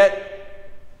 And yet,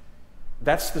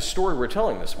 that's the story we're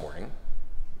telling this morning.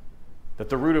 That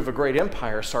the root of a great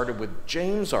empire started with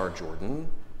James R. Jordan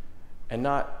and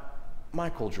not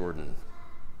Michael Jordan.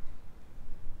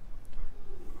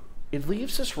 It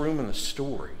leaves us room in the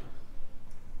story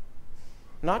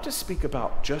not to speak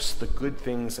about just the good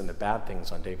things and the bad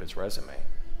things on David's resume.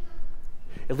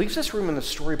 It leaves us room in the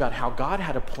story about how God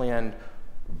had a plan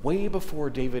way before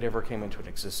David ever came into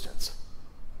existence.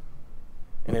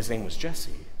 And his name was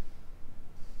Jesse,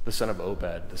 the son of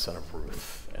Obed, the son of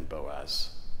Ruth and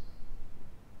Boaz.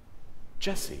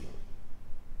 Jesse,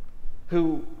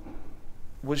 who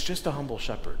was just a humble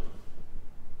shepherd.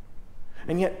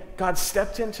 And yet God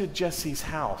stepped into Jesse's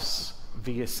house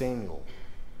via Samuel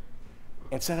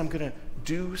and said, I'm going to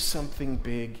do something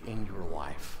big in your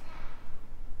life.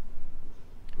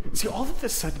 See, all of a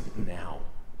sudden now,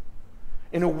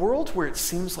 in a world where it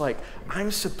seems like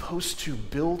I'm supposed to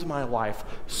build my life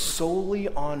solely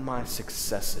on my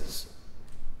successes,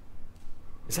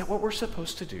 is that what we're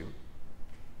supposed to do?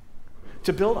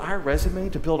 To build our resume,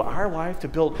 to build our life, to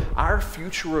build our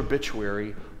future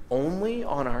obituary only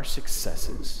on our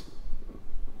successes?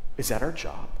 Is that our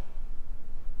job?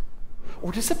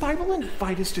 Or does the Bible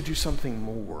invite us to do something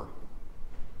more,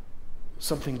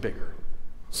 something bigger,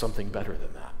 something better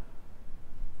than that?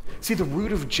 See, the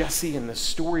root of Jesse in this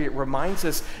story, it reminds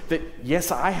us that,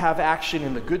 yes, I have action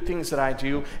in the good things that I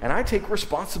do, and I take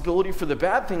responsibility for the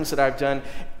bad things that I've done,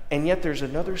 and yet there's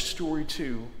another story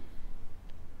too.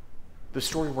 The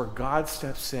story where God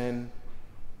steps in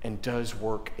and does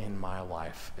work in my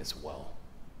life as well.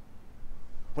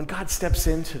 When God steps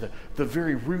into the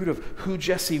very root of who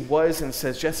Jesse was and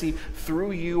says, Jesse,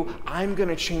 through you, I'm going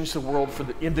to change the world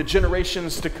in the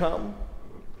generations to come.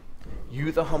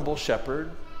 You, the humble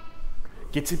shepherd,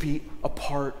 get to be a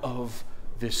part of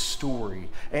this story.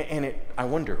 And I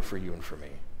wonder for you and for me,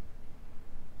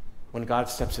 when God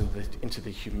steps into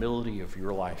the humility of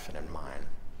your life and in mine,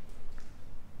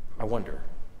 I wonder,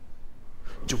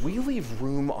 do we leave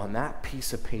room on that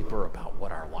piece of paper about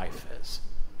what our life is?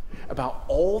 About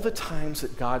all the times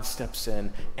that God steps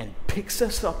in and picks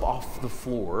us up off the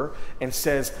floor and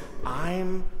says,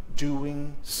 I'm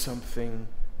doing something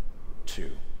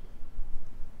too.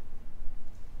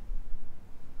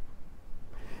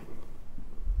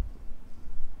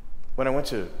 When I went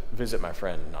to visit my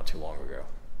friend not too long ago,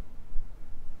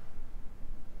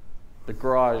 the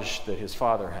garage that his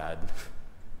father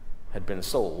had been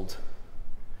sold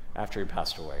after he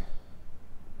passed away.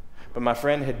 But my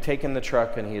friend had taken the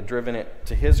truck and he had driven it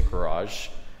to his garage,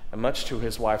 and much to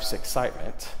his wife's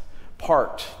excitement,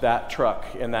 parked that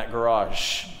truck in that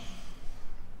garage.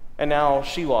 And now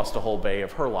she lost a whole bay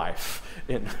of her life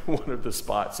in one of the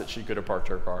spots that she could have parked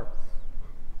her car.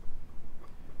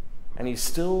 And he's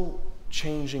still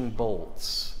changing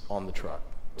bolts on the truck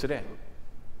today.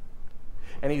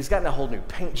 And he's gotten a whole new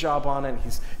paint job on it.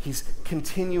 He's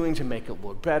continuing to make it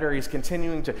look better. He's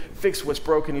continuing to fix what's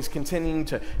broken. He's continuing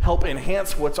to help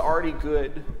enhance what's already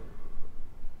good.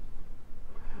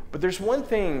 But there's one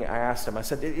thing I asked him. I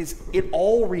said, is it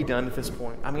all redone at this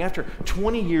point? I mean, after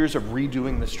 20 years of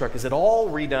redoing this truck, is it all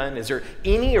redone? Is there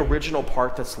any original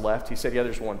part that's left? He said, yeah,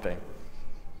 there's one thing.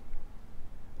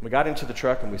 We got into the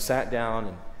truck and we sat down,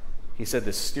 and he said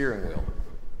the steering wheel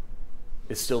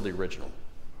is still the original.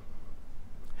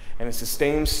 And it's the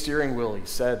same steering wheel, he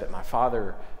said, that my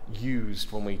father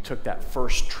used when we took that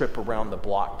first trip around the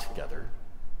block together.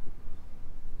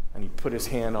 And he put his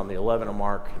hand on the 11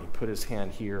 mark, and he put his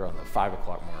hand here on the 5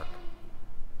 o'clock mark.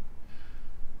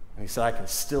 And he said, I can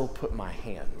still put my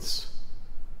hands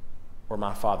where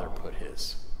my father put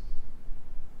his.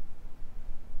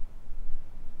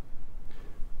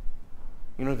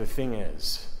 You know, the thing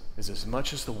is as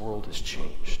much as the world has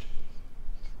changed,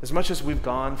 as much as we've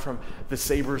gone from the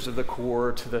sabers of the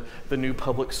core to the new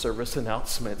public service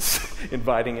announcements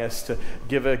inviting us to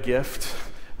give a gift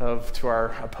to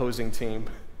our opposing team,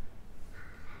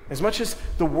 as much as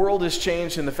the world has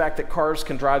changed in the fact that cars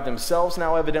can drive themselves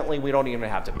now, evidently we don't even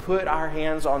have to put our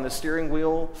hands on the steering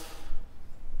wheel,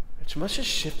 as much has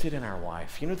shifted in our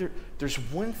life. You know, there's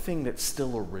one thing that's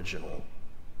still original.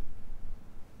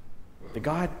 That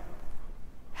God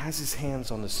has his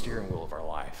hands on the steering wheel of our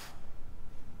life.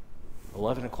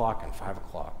 11 o'clock and 5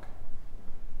 o'clock.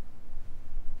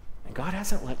 And God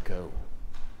hasn't let go.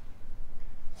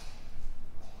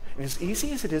 And as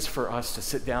easy as it is for us to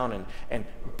sit down and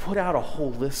put out a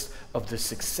whole list of the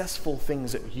successful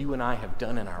things that you and I have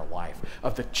done in our life,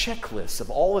 of the checklists of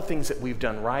all the things that we've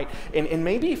done right, and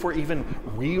maybe if we're even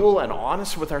real and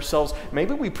honest with ourselves,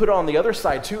 maybe we put on the other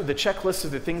side too, the checklist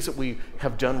of the things that we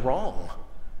have done wrong,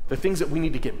 the things that we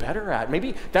need to get better at.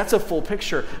 Maybe that's a full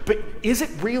picture, but is it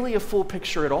really a full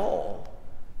picture at all?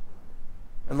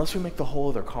 Unless we make the whole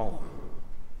other column.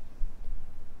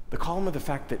 The column of the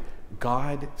fact that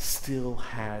God still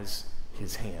has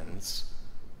his hands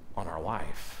on our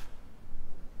life.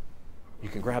 You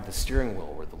can grab the steering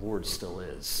wheel where the Lord still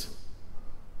is,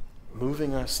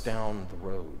 moving us down the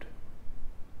road.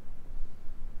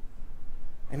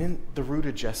 And in the root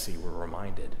of Jesse, we're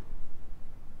reminded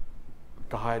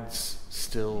God's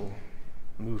still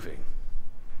moving.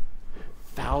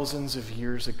 Thousands of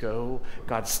years ago,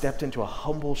 God stepped into a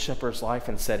humble shepherd's life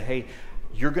and said, hey,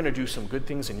 you're going to do some good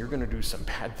things and you're going to do some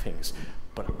bad things,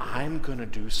 but I'm going to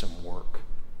do some work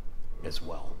as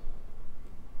well.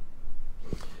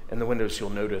 In the windows, you'll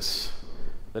notice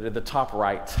that at the top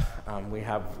right, we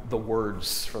have the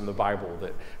words from the Bible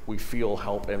that we feel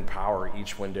help empower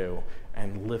each window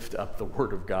and lift up the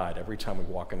Word of God every time we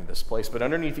walk into this place. But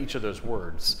underneath each of those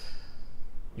words,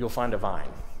 you'll find a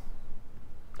vine.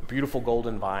 A beautiful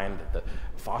golden vine that the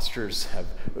Fosters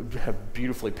have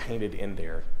beautifully painted in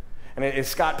there. And as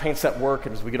Scott paints that work,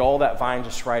 and as we get all that vine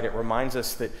just right, it reminds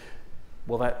us that,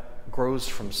 well, that grows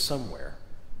from somewhere.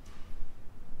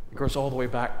 It grows all the way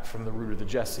back from the root of the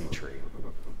Jesse tree.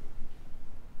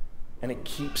 And it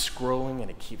keeps growing, and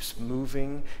it keeps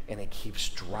moving, and it keeps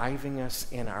driving us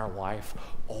in our life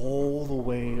all the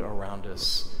way around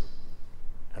us,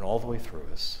 and all the way through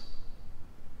us,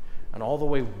 and all the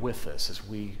way with us as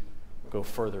we go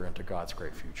further into God's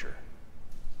great future.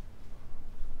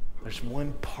 There's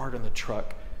one part in the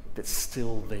truck that's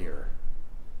still there.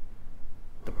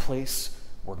 The place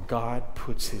where God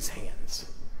puts his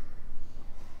hands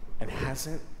and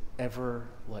hasn't ever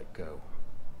let go.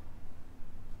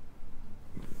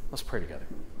 Let's pray together.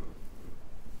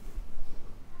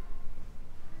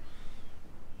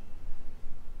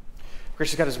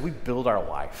 Gracious God, as we build our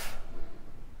life,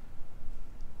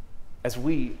 as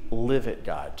we live it,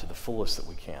 God, to the fullest that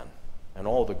we can, and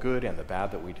all the good and the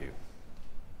bad that we do,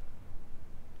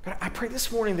 God, I pray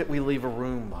this morning that we leave a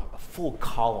room, a full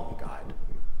column, God,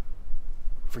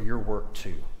 for your work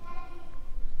too.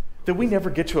 That we never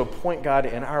get to a point, God,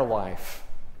 in our life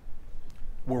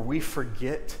where we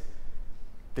forget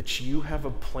that you have a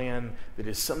plan that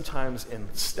is sometimes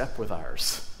in step with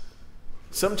ours,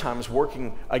 sometimes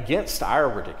working against our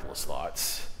ridiculous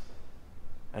thoughts,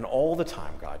 and all the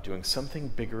time, God, doing something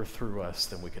bigger through us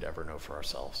than we could ever know for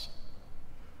ourselves.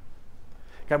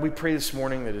 God, we pray this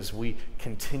morning that as we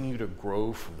continue to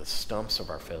grow from the stumps of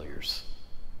our failures,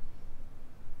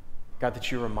 God,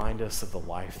 that you remind us of the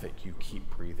life that you keep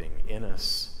breathing in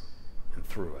us and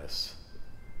through us.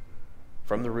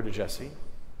 From the root of Jesse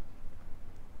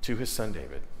to his son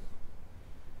David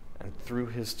and through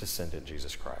his descendant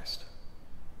Jesus Christ.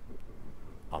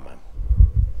 Amen.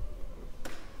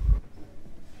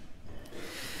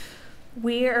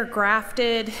 We are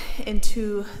grafted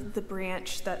into the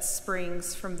branch that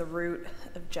springs from the root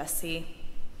of Jesse.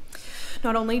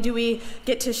 Not only do we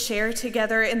get to share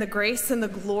together in the grace and the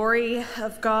glory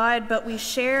of God, but we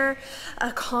share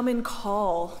a common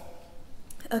call,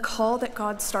 a call that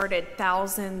God started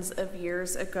thousands of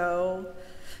years ago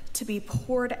to be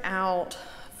poured out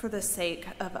for the sake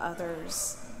of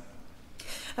others.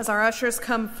 As our ushers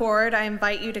come forward, I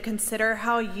invite you to consider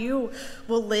how you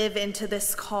will live into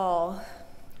this call.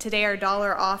 Today, our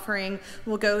dollar offering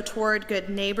will go toward Good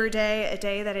Neighbor Day, a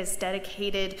day that is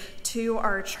dedicated to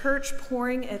our church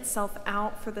pouring itself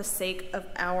out for the sake of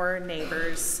our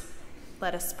neighbors.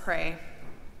 Let us pray.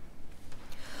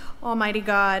 Almighty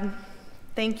God,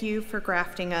 thank you for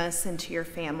grafting us into your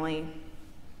family,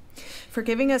 for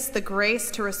giving us the grace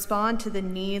to respond to the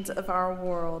needs of our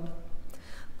world.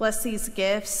 Bless these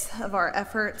gifts of our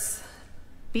efforts.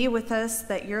 Be with us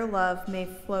that your love may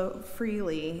flow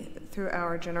freely through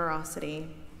our generosity.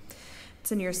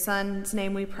 It's in your Son's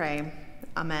name we pray.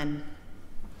 Amen.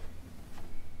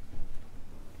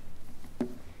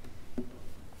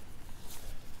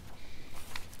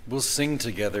 We'll sing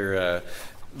together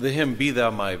the hymn, Be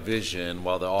Thou My Vision,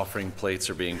 while the offering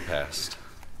plates are being passed.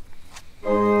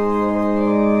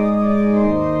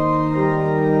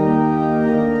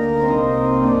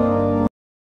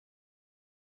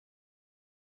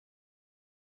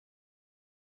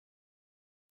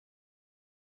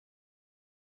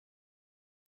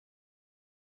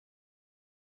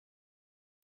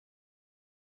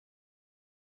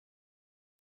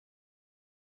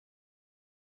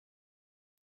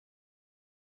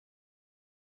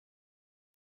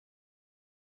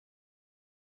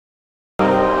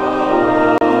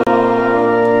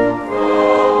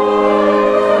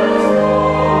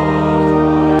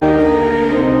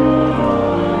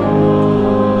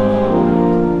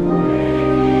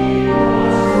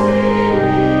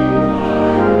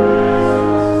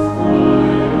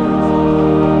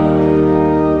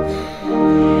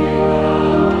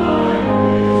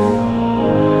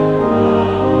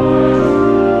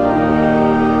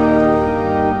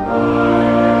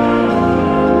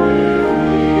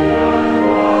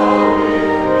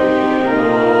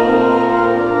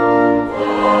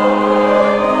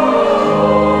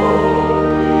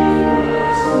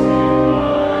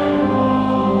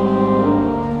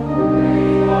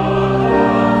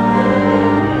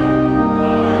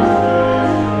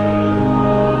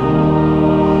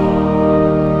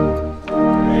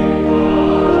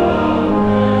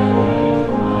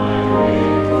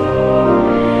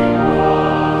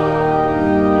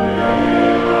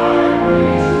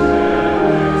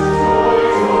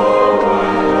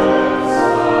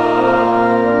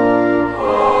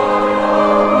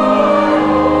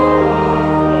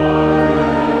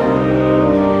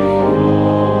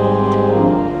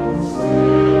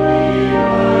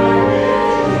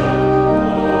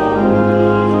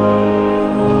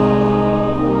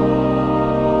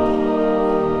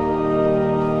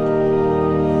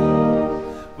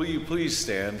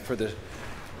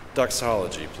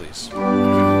 doxology, please.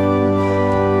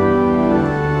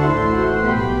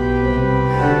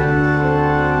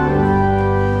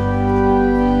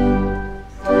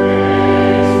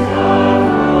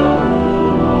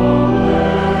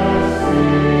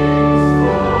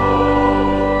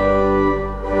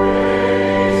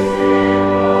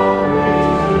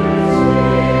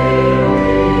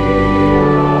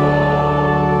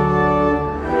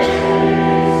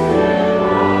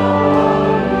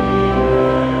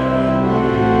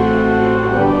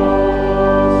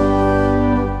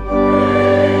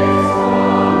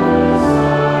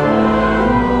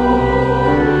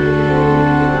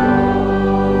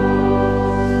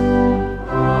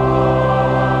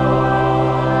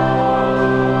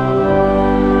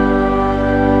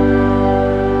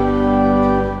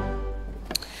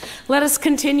 Let us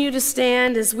continue to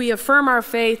stand as we affirm our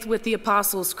faith with the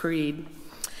Apostles' Creed.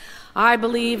 I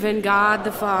believe in God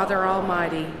the Father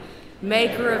Almighty,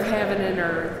 maker of heaven and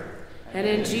earth, and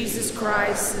in Jesus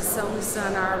Christ, his only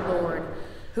Son, our Lord,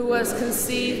 who was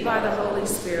conceived by the Holy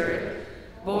Spirit,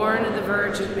 born of the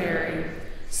Virgin Mary,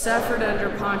 suffered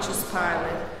under Pontius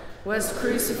Pilate, was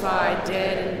crucified,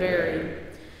 dead, and buried.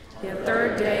 The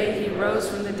third day he rose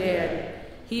from the dead.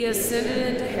 He ascended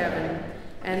into heaven,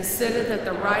 and sitteth at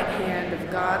the right hand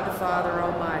of God the Father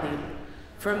Almighty.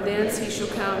 From thence he shall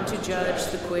come to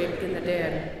judge the quick and the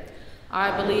dead.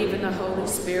 I believe in the Holy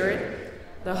Spirit,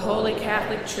 the holy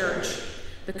Catholic Church,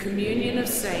 the communion of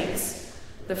saints,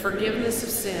 the forgiveness of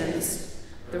sins,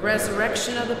 the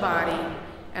resurrection of the body,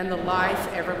 and the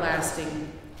life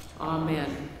everlasting.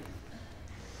 Amen.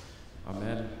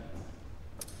 Amen.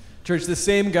 Church, the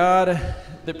same God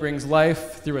that brings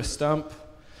life through a stump,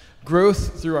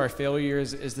 growth through our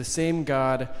failures, is the same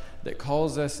God that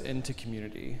calls us into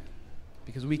community,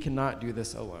 because we cannot do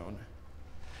this alone.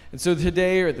 And so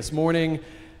today or this morning,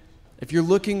 if you're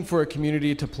looking for a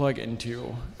community to plug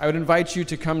into, I would invite you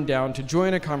to come down to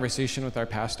join a conversation with our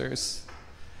pastors.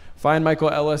 Find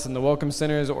Michael Ellis in the Welcome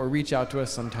Centers or reach out to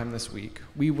us sometime this week.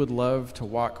 We would love to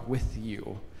walk with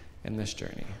you in this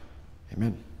journey.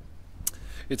 Amen.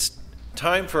 It's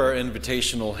time for our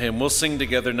invitational hymn. We'll sing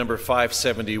together number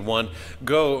 571,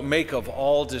 Go, Make of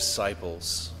All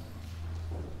Disciples.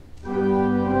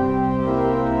 Come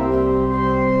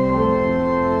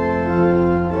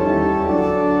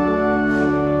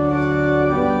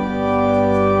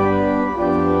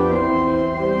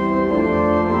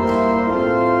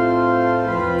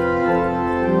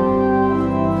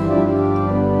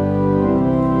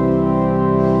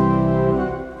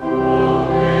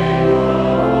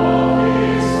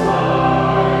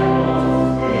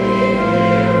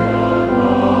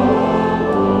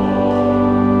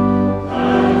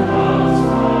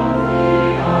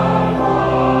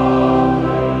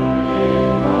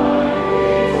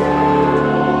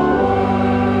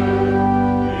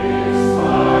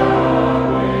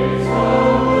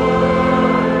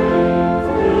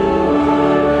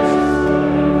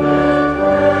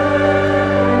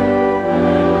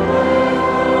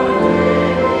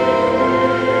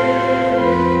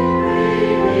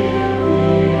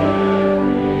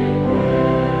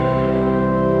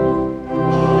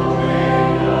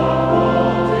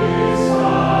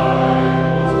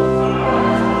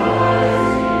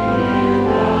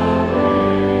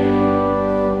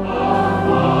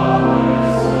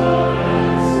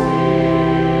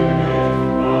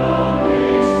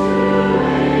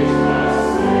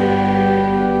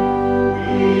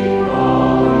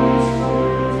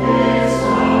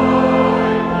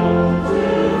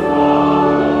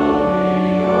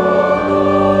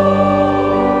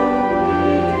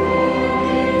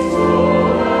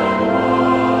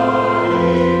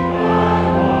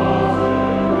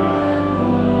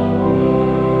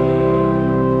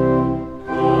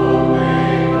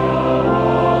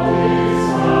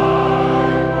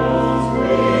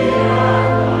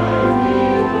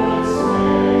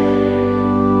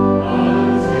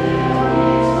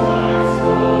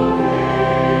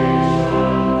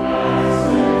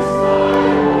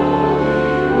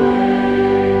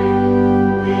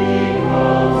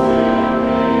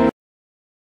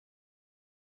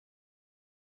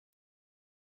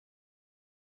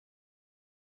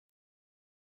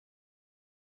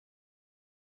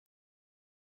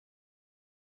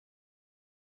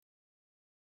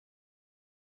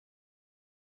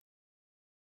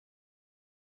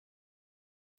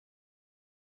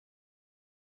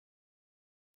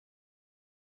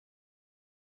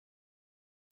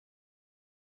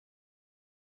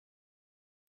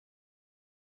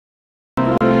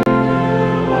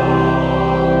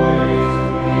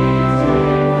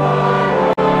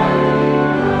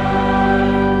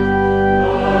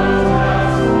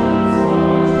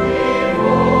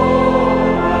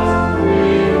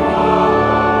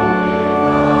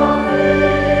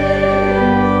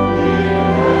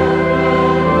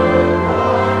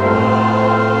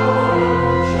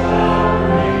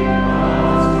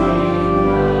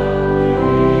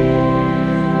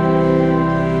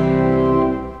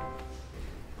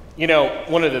You know,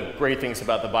 one of the great things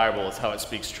about the Bible is how it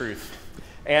speaks truth.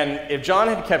 And if John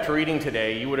had kept reading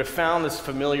today, you would have found this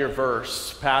familiar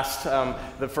verse past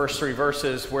the first 3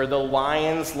 verses where the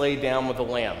lions lay down with the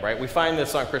lamb, right? We find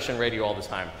this on Christian radio all the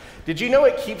time. Did you know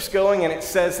it keeps going and it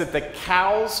says that the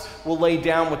cows will lay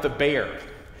down with the bear?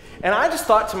 And I just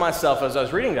thought to myself as I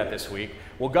was reading that this week,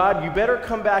 well, God, you better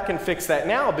come back and fix that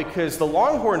now, because the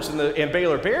Longhorns and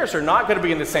Baylor Bears are not going to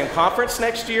be in the same conference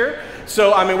next year.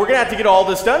 So, I mean, we're going to have to get all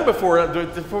this done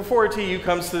before TU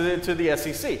comes to the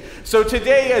SEC. So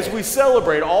today, as we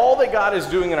celebrate all that God is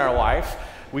doing in our life,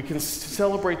 we can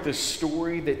celebrate this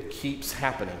story that keeps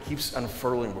happening, keeps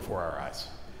unfurling before our eyes.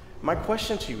 My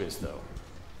question to you is, though,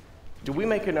 do we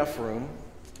make enough room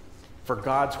for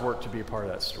God's work to be a part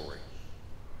of that story?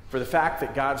 For the fact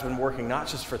that God's been working not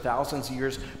just for thousands of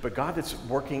years, but God that's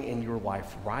working in your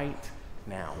life right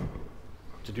now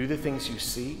to do the things you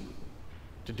see,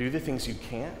 to do the things you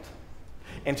can't,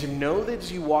 and to know that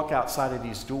as you walk outside of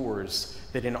these doors,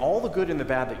 that in all the good and the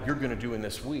bad that you're going to do in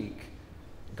this week,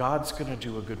 God's going to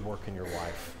do a good work in your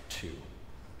life too.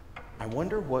 I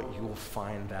wonder what you will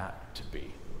find that to be.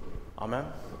 Amen?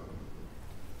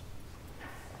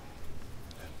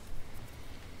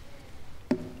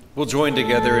 We'll join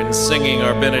together in singing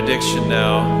our benediction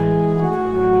now.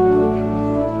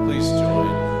 Please join.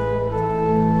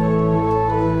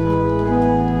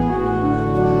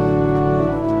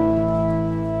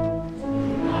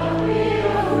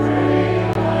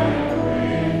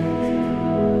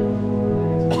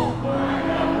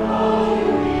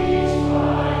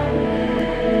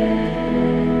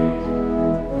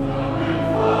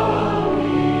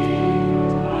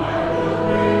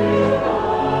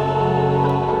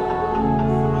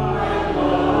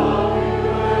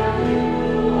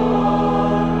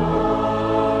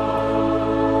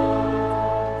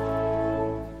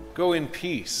 Go in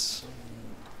peace.